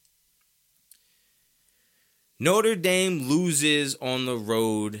 Notre Dame loses on the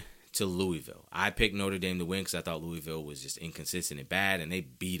road to Louisville. I picked Notre Dame to win because I thought Louisville was just inconsistent and bad, and they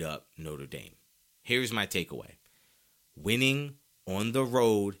beat up Notre Dame. Here's my takeaway. Winning on the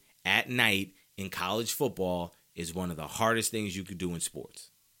road at night in college football is one of the hardest things you could do in sports.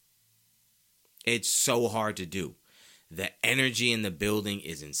 It's so hard to do. The energy in the building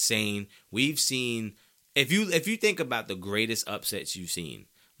is insane. We've seen, if you think about the greatest upsets you've seen,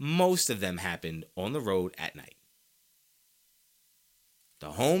 most of them happened on the road at night.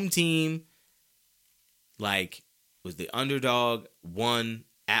 The home team, was the underdog, won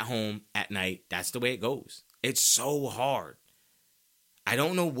at home at night. That's the way it goes. It's so hard. I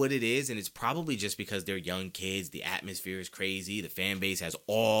don't know what it is, and it's probably just because they're young kids. The atmosphere is crazy. The fan base has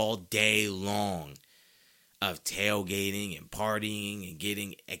all day long of tailgating and partying and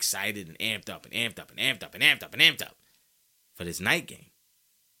getting excited and amped up and amped up and amped up and amped up and amped up for this night game.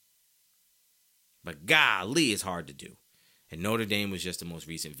 But golly, it's hard to do. And Notre Dame was just the most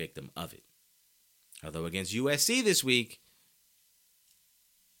recent victim of it. Although against USC this week,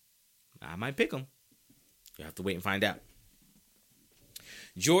 I might pick them. You'll have to wait and find out.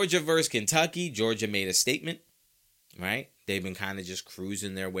 Georgia versus Kentucky. Georgia made a statement, right? They've been kind of just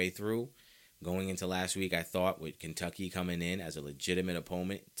cruising their way through. Going into last week, I thought with Kentucky coming in as a legitimate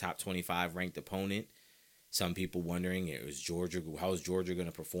opponent, top 25 ranked opponent, some people wondering, how's Georgia going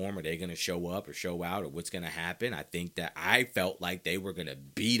to perform? Are they going to show up or show out, or what's going to happen? I felt like they were going to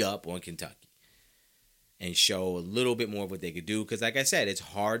beat up on Kentucky and show a little bit more of what they could do. Because like I said, it's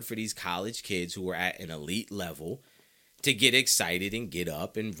hard for these college kids who are at an elite level to get excited and get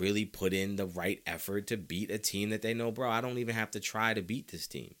up and really put in the right effort to beat a team that they know, bro, I don't even have to try to beat this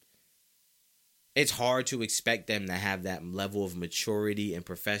team. It's hard to expect them to have that level of maturity and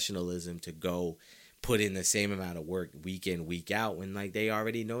professionalism to go put in the same amount of work week in, week out when they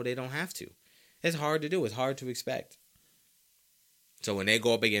already know they don't have to. It's hard to do. It's hard to expect. So when they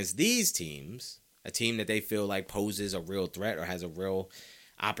go up against these teams, a team that they feel like poses a real threat or has a real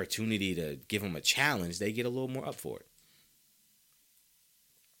opportunity to give them a challenge, they get a little more up for it.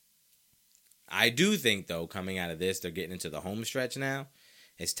 I do think, though, coming out of this, they're getting into the home stretch now.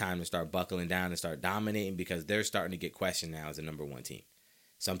 It's time to start buckling down and start dominating because they're starting to get questioned now as a number one team.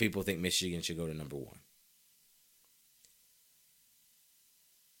 Some people think Michigan should go to number one.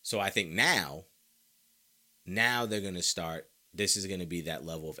 So I think now they're going to start. This is going to be that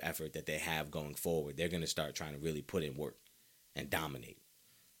level of effort that they have going forward. They're going to start trying to really put in work and dominate.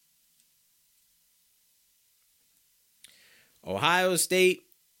 Ohio State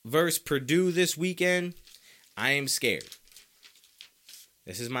versus Purdue this weekend. I am scared.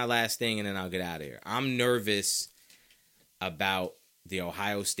 This is my last thing, and then I'll get out of here. I'm nervous about the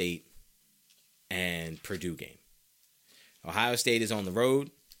Ohio State and Purdue game. Ohio State is on the road,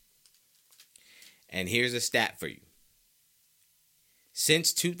 and here's a stat for you.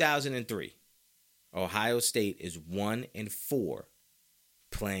 Since 2003, Ohio State is 1-4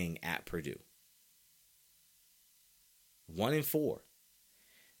 playing at Purdue. 1-4.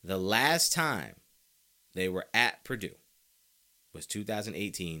 The last time they were at Purdue was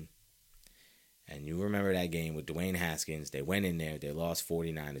 2018, and you remember that game with Dwayne Haskins. They went in there, they lost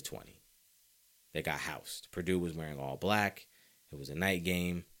 49-20. They got housed. Purdue was wearing all black. It was a night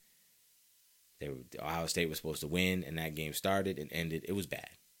game. Ohio State was supposed to win, and that game started and ended. It was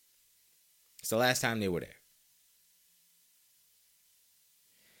bad. It's the last time they were there.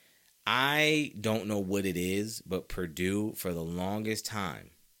 I don't know what it is, but Purdue, for the longest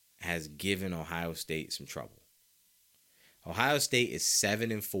time, has given Ohio State some trouble. Ohio State is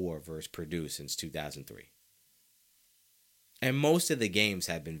 7-4 versus Purdue since 2003. And most of the games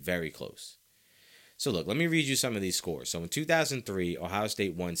have been very close. So look, let me read you some of these scores. So in 2003, Ohio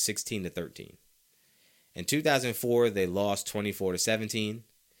State won 16-13. In 2004, they lost 24-17.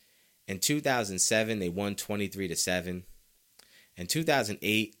 In 2007, they won 23-7. In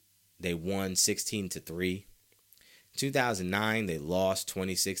 2008, they won 16-3. In 2009, they lost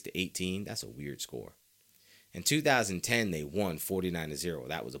 26-18. That's a weird score. In 2010, they won 49-0.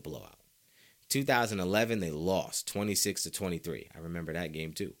 That was a blowout. 2011, they lost 26-23. I remember that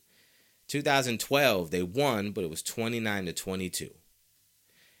game too. 2012, they won, but it was 29-22. It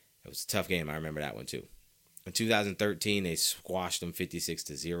was a tough game. I remember that one too. In 2013, they squashed them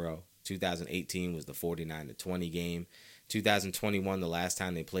 56-0. 2018 was the 49-20 game. 2021, the last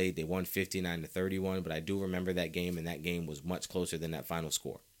time they played, they won 59-31, but I do remember that game, and that game was much closer than that final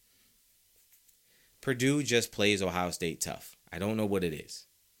score. Purdue just plays Ohio State tough. I don't know what it is,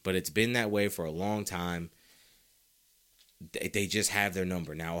 but it's been that way for a long time. They just have their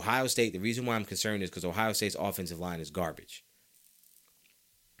number. Now, Ohio State, the reason why I'm concerned is because Ohio State's offensive line is garbage.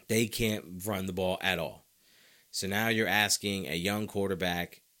 They can't run the ball at all. So now you're asking a young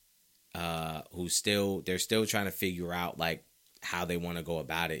quarterback they're still trying to figure out like how they want to go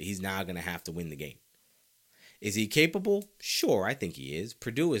about it. He's now going to have to win the game. Is he capable? Sure, I think he is.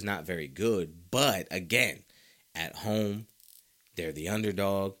 Purdue is not very good, but again, at home, they're the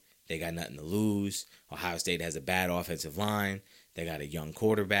underdog. They got nothing to lose. Ohio State has a bad offensive line. They got a young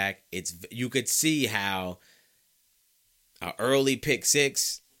quarterback. You could see how an early pick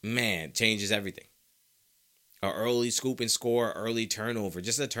six, man, changes everything. An early scoop and score, early turnover,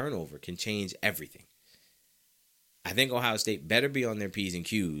 just a turnover can change everything. I think Ohio State better be on their P's and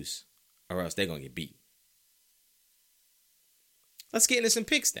Q's or else they're going to get beat. Let's get into some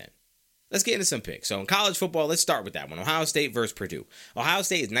picks then. So in college football, let's start with that one. Ohio State versus Purdue. Ohio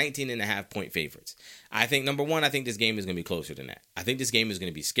State is 19.5-point favorites. I think, number one, I think this game is going to be closer than that. I think this game is going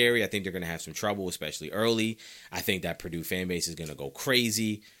to be scary. I think they're going to have some trouble, especially early. I think that Purdue fan base is going to go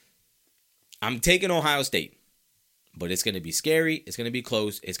crazy. I'm taking Ohio State, but it's going to be scary. It's going to be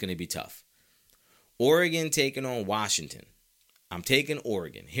close. It's going to be tough. Oregon taking on Washington. I'm taking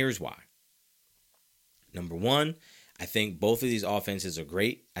Oregon. Here's why. Number one, I think both of these offenses are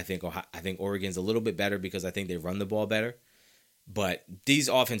great. I think Oregon's a little bit better because I think they run the ball better. But these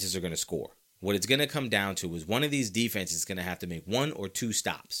offenses are going to score. What it's going to come down to is one of these defenses is going to have to make 1 or 2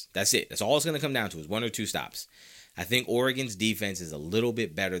 stops. That's it. That's all it's going to come down to is 1 or 2 stops. I think Oregon's defense is a little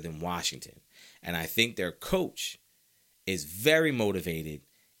bit better than Washington. And I think their coach is very motivated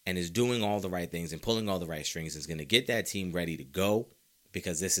and is doing all the right things and pulling all the right strings. Is going to get that team ready to go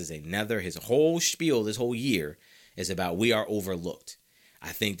because this is his whole spiel this whole year is about we are overlooked. I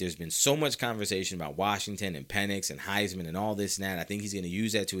think there's been so much conversation about Washington and Penix and Heisman and all this and that. I think he's going to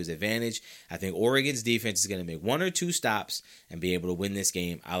use that to his advantage. I think Oregon's defense is going to make 1 or 2 stops and be able to win this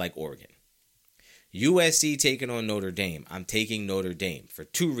game. I like Oregon. USC taking on Notre Dame. I'm taking Notre Dame for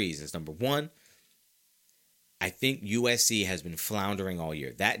 2 reasons. Number one, I think USC has been floundering all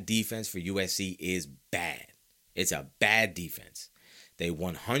year. That defense for USC is bad. It's a bad defense. They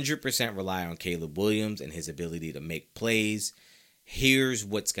 100% rely on Caleb Williams and his ability to make plays. Here's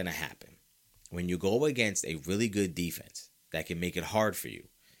what's going to happen. When you go against a really good defense that can make it hard for you,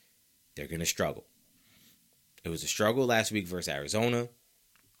 they're going to struggle. It was a struggle last week versus Arizona.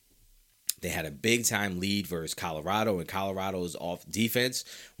 They had a big-time lead versus Colorado, and Colorado's off defense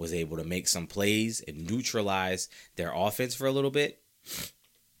was able to make some plays and neutralize their offense for a little bit.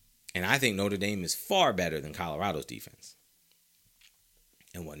 And I think Notre Dame is far better than Colorado's defense.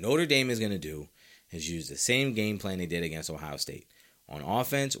 And what Notre Dame is going to do is use the same game plan they did against Ohio State. On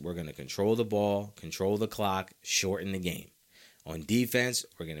offense, we're going to control the ball, control the clock, shorten the game. On defense,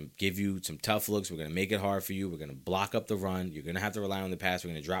 we're going to give you some tough looks. We're going to make it hard for you. We're going to block up the run. You're going to have to rely on the pass.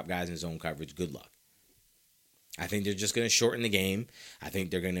 We're going to drop guys in zone coverage. Good luck. I think they're just going to shorten the game. I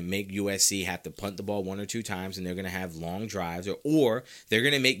think they're going to make USC have to punt the ball 1 or 2 times, and they're going to have long drives. Or they're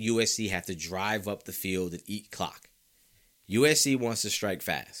going to make USC have to drive up the field and eat clock. USC wants to strike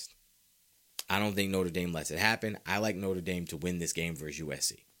fast. I don't think Notre Dame lets it happen. I like Notre Dame to win this game versus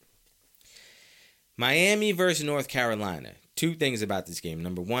USC. Miami versus North Carolina. 2 things about this game.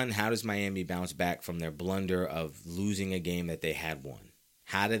 Number one, how does Miami bounce back from their blunder of losing a game that they had won?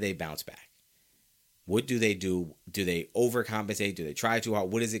 How do they bounce back? What do they do? Do they overcompensate? Do they try too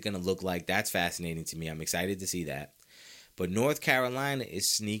hard? What is it going to look like? That's fascinating to me. I'm excited to see that. But North Carolina is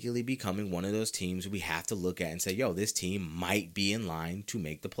sneakily becoming one of those teams we have to look at and say, yo, this team might be in line to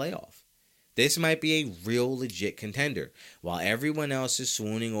make the playoff. This might be a real legit contender. While everyone else is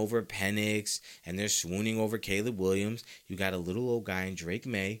swooning over Penix and they're swooning over Caleb Williams, you got a little old guy in Drake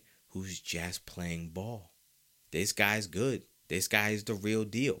May who's just playing ball. This guy's good. This guy is the real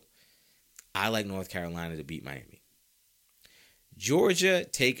deal. I like North Carolina to beat Miami. Georgia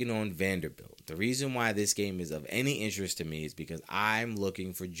taking on Vanderbilt. The reason why this game is of any interest to me is because I'm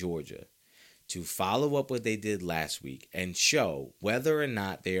looking for Georgia to follow up what they did last week and show whether or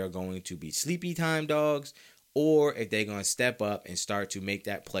not they are going to be sleepy time dogs or if they're going to step up and start to make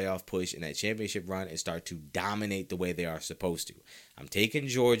that playoff push and that championship run and start to dominate the way they are supposed to. I'm taking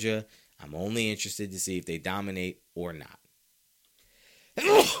Georgia. I'm only interested to see if they dominate or not.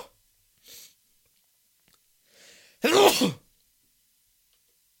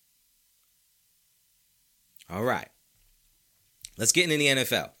 All right. Let's get into the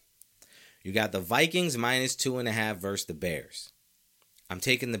NFL. You got the Vikings minus 2.5 versus the Bears. I'm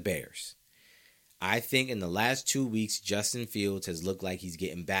taking the Bears. I think in the last 2 weeks, Justin Fields has looked like he's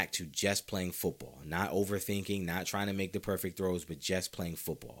getting back to just playing football. Not overthinking, not trying to make the perfect throws, but just playing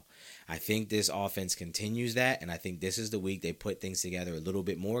football. I think this offense continues that, and I think this is the week they put things together a little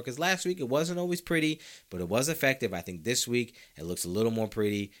bit more, because last week it wasn't always pretty, but it was effective. I think this week it looks a little more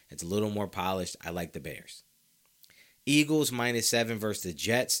pretty. It's a little more polished. I like the Bears. Eagles minus 7 versus the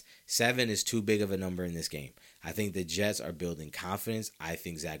Jets. 7 is too big of a number in this game. I think the Jets are building confidence. I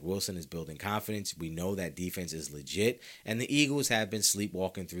think Zach Wilson is building confidence. We know that defense is legit. And the Eagles have been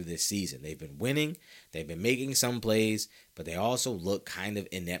sleepwalking through this season. They've been winning. They've been making some plays. But they also look kind of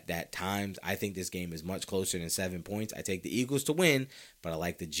inept at times. I think this game is much closer than 7 points. I take the Eagles to win, but I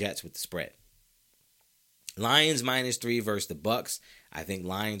like the Jets with the spread. Lions -3 versus the Bucks. I think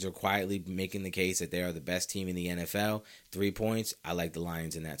Lions are quietly making the case that they are the best team in the NFL. 3 points. I like the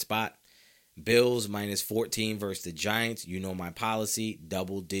Lions in that spot. Bills -14 versus the Giants. You know my policy,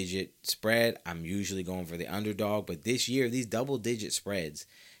 double-digit spread. I'm usually going for the underdog, but this year, these double-digit spreads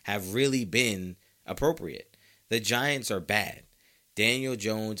have really been appropriate. The Giants are bad. Daniel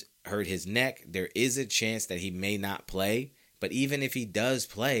Jones hurt his neck. There is a chance that he may not play, but even if he does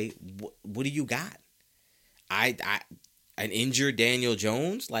play, what do you got? An injured Daniel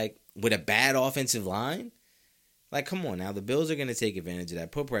Jones, like with a bad offensive line? Like, come on now. The Bills are going to take advantage of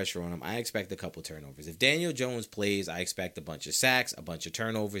that, put pressure on him. I expect a couple turnovers. If Daniel Jones plays, I expect a bunch of sacks, a bunch of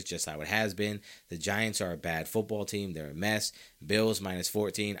turnovers, just how it has been. The Giants are a bad football team. They're a mess. Bills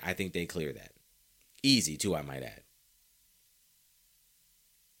 -14. I think they clear that. Easy, too, I might add.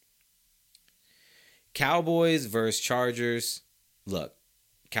 Cowboys versus Chargers. Look,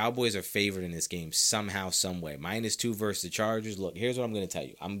 Cowboys are favored in this game somehow, some way. -2 versus the Chargers. Look, here's what I'm going to tell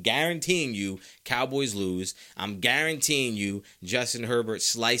you. I'm guaranteeing you Cowboys lose. I'm guaranteeing you Justin Herbert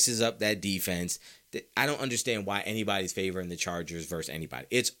slices up that defense. I don't understand why anybody's favoring the Chargers versus anybody.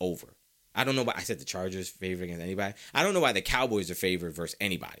 It's over. I don't know why I said the Chargers favored against anybody. I don't know why the Cowboys are favored versus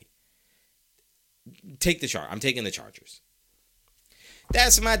anybody. I'm taking the Chargers.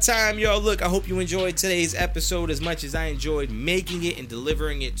 That's my time, y'all. Look, I hope you enjoyed today's episode as much as I enjoyed making it and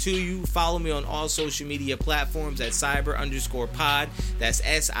delivering it to you. Follow me on all social media platforms at S.I.B.R_pod. That's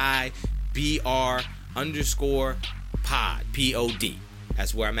S.I.B.R_pod. P-O-D.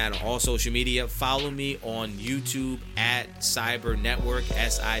 That's where I'm at on all social media. Follow me on YouTube at S.I.B.R Network,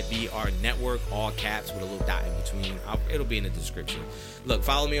 S-I-B-R Network, all caps with a little dot in between. It'll be in the description. Look,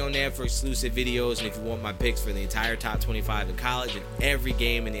 follow me on there for exclusive videos, and if you want my picks for the entire top 25 in college and every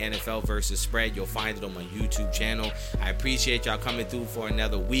game in the NFL versus spread, you'll find it on my YouTube channel. I appreciate y'all coming through for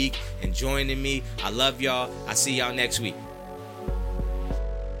another week and joining me. I love y'all. I'll see y'all next week.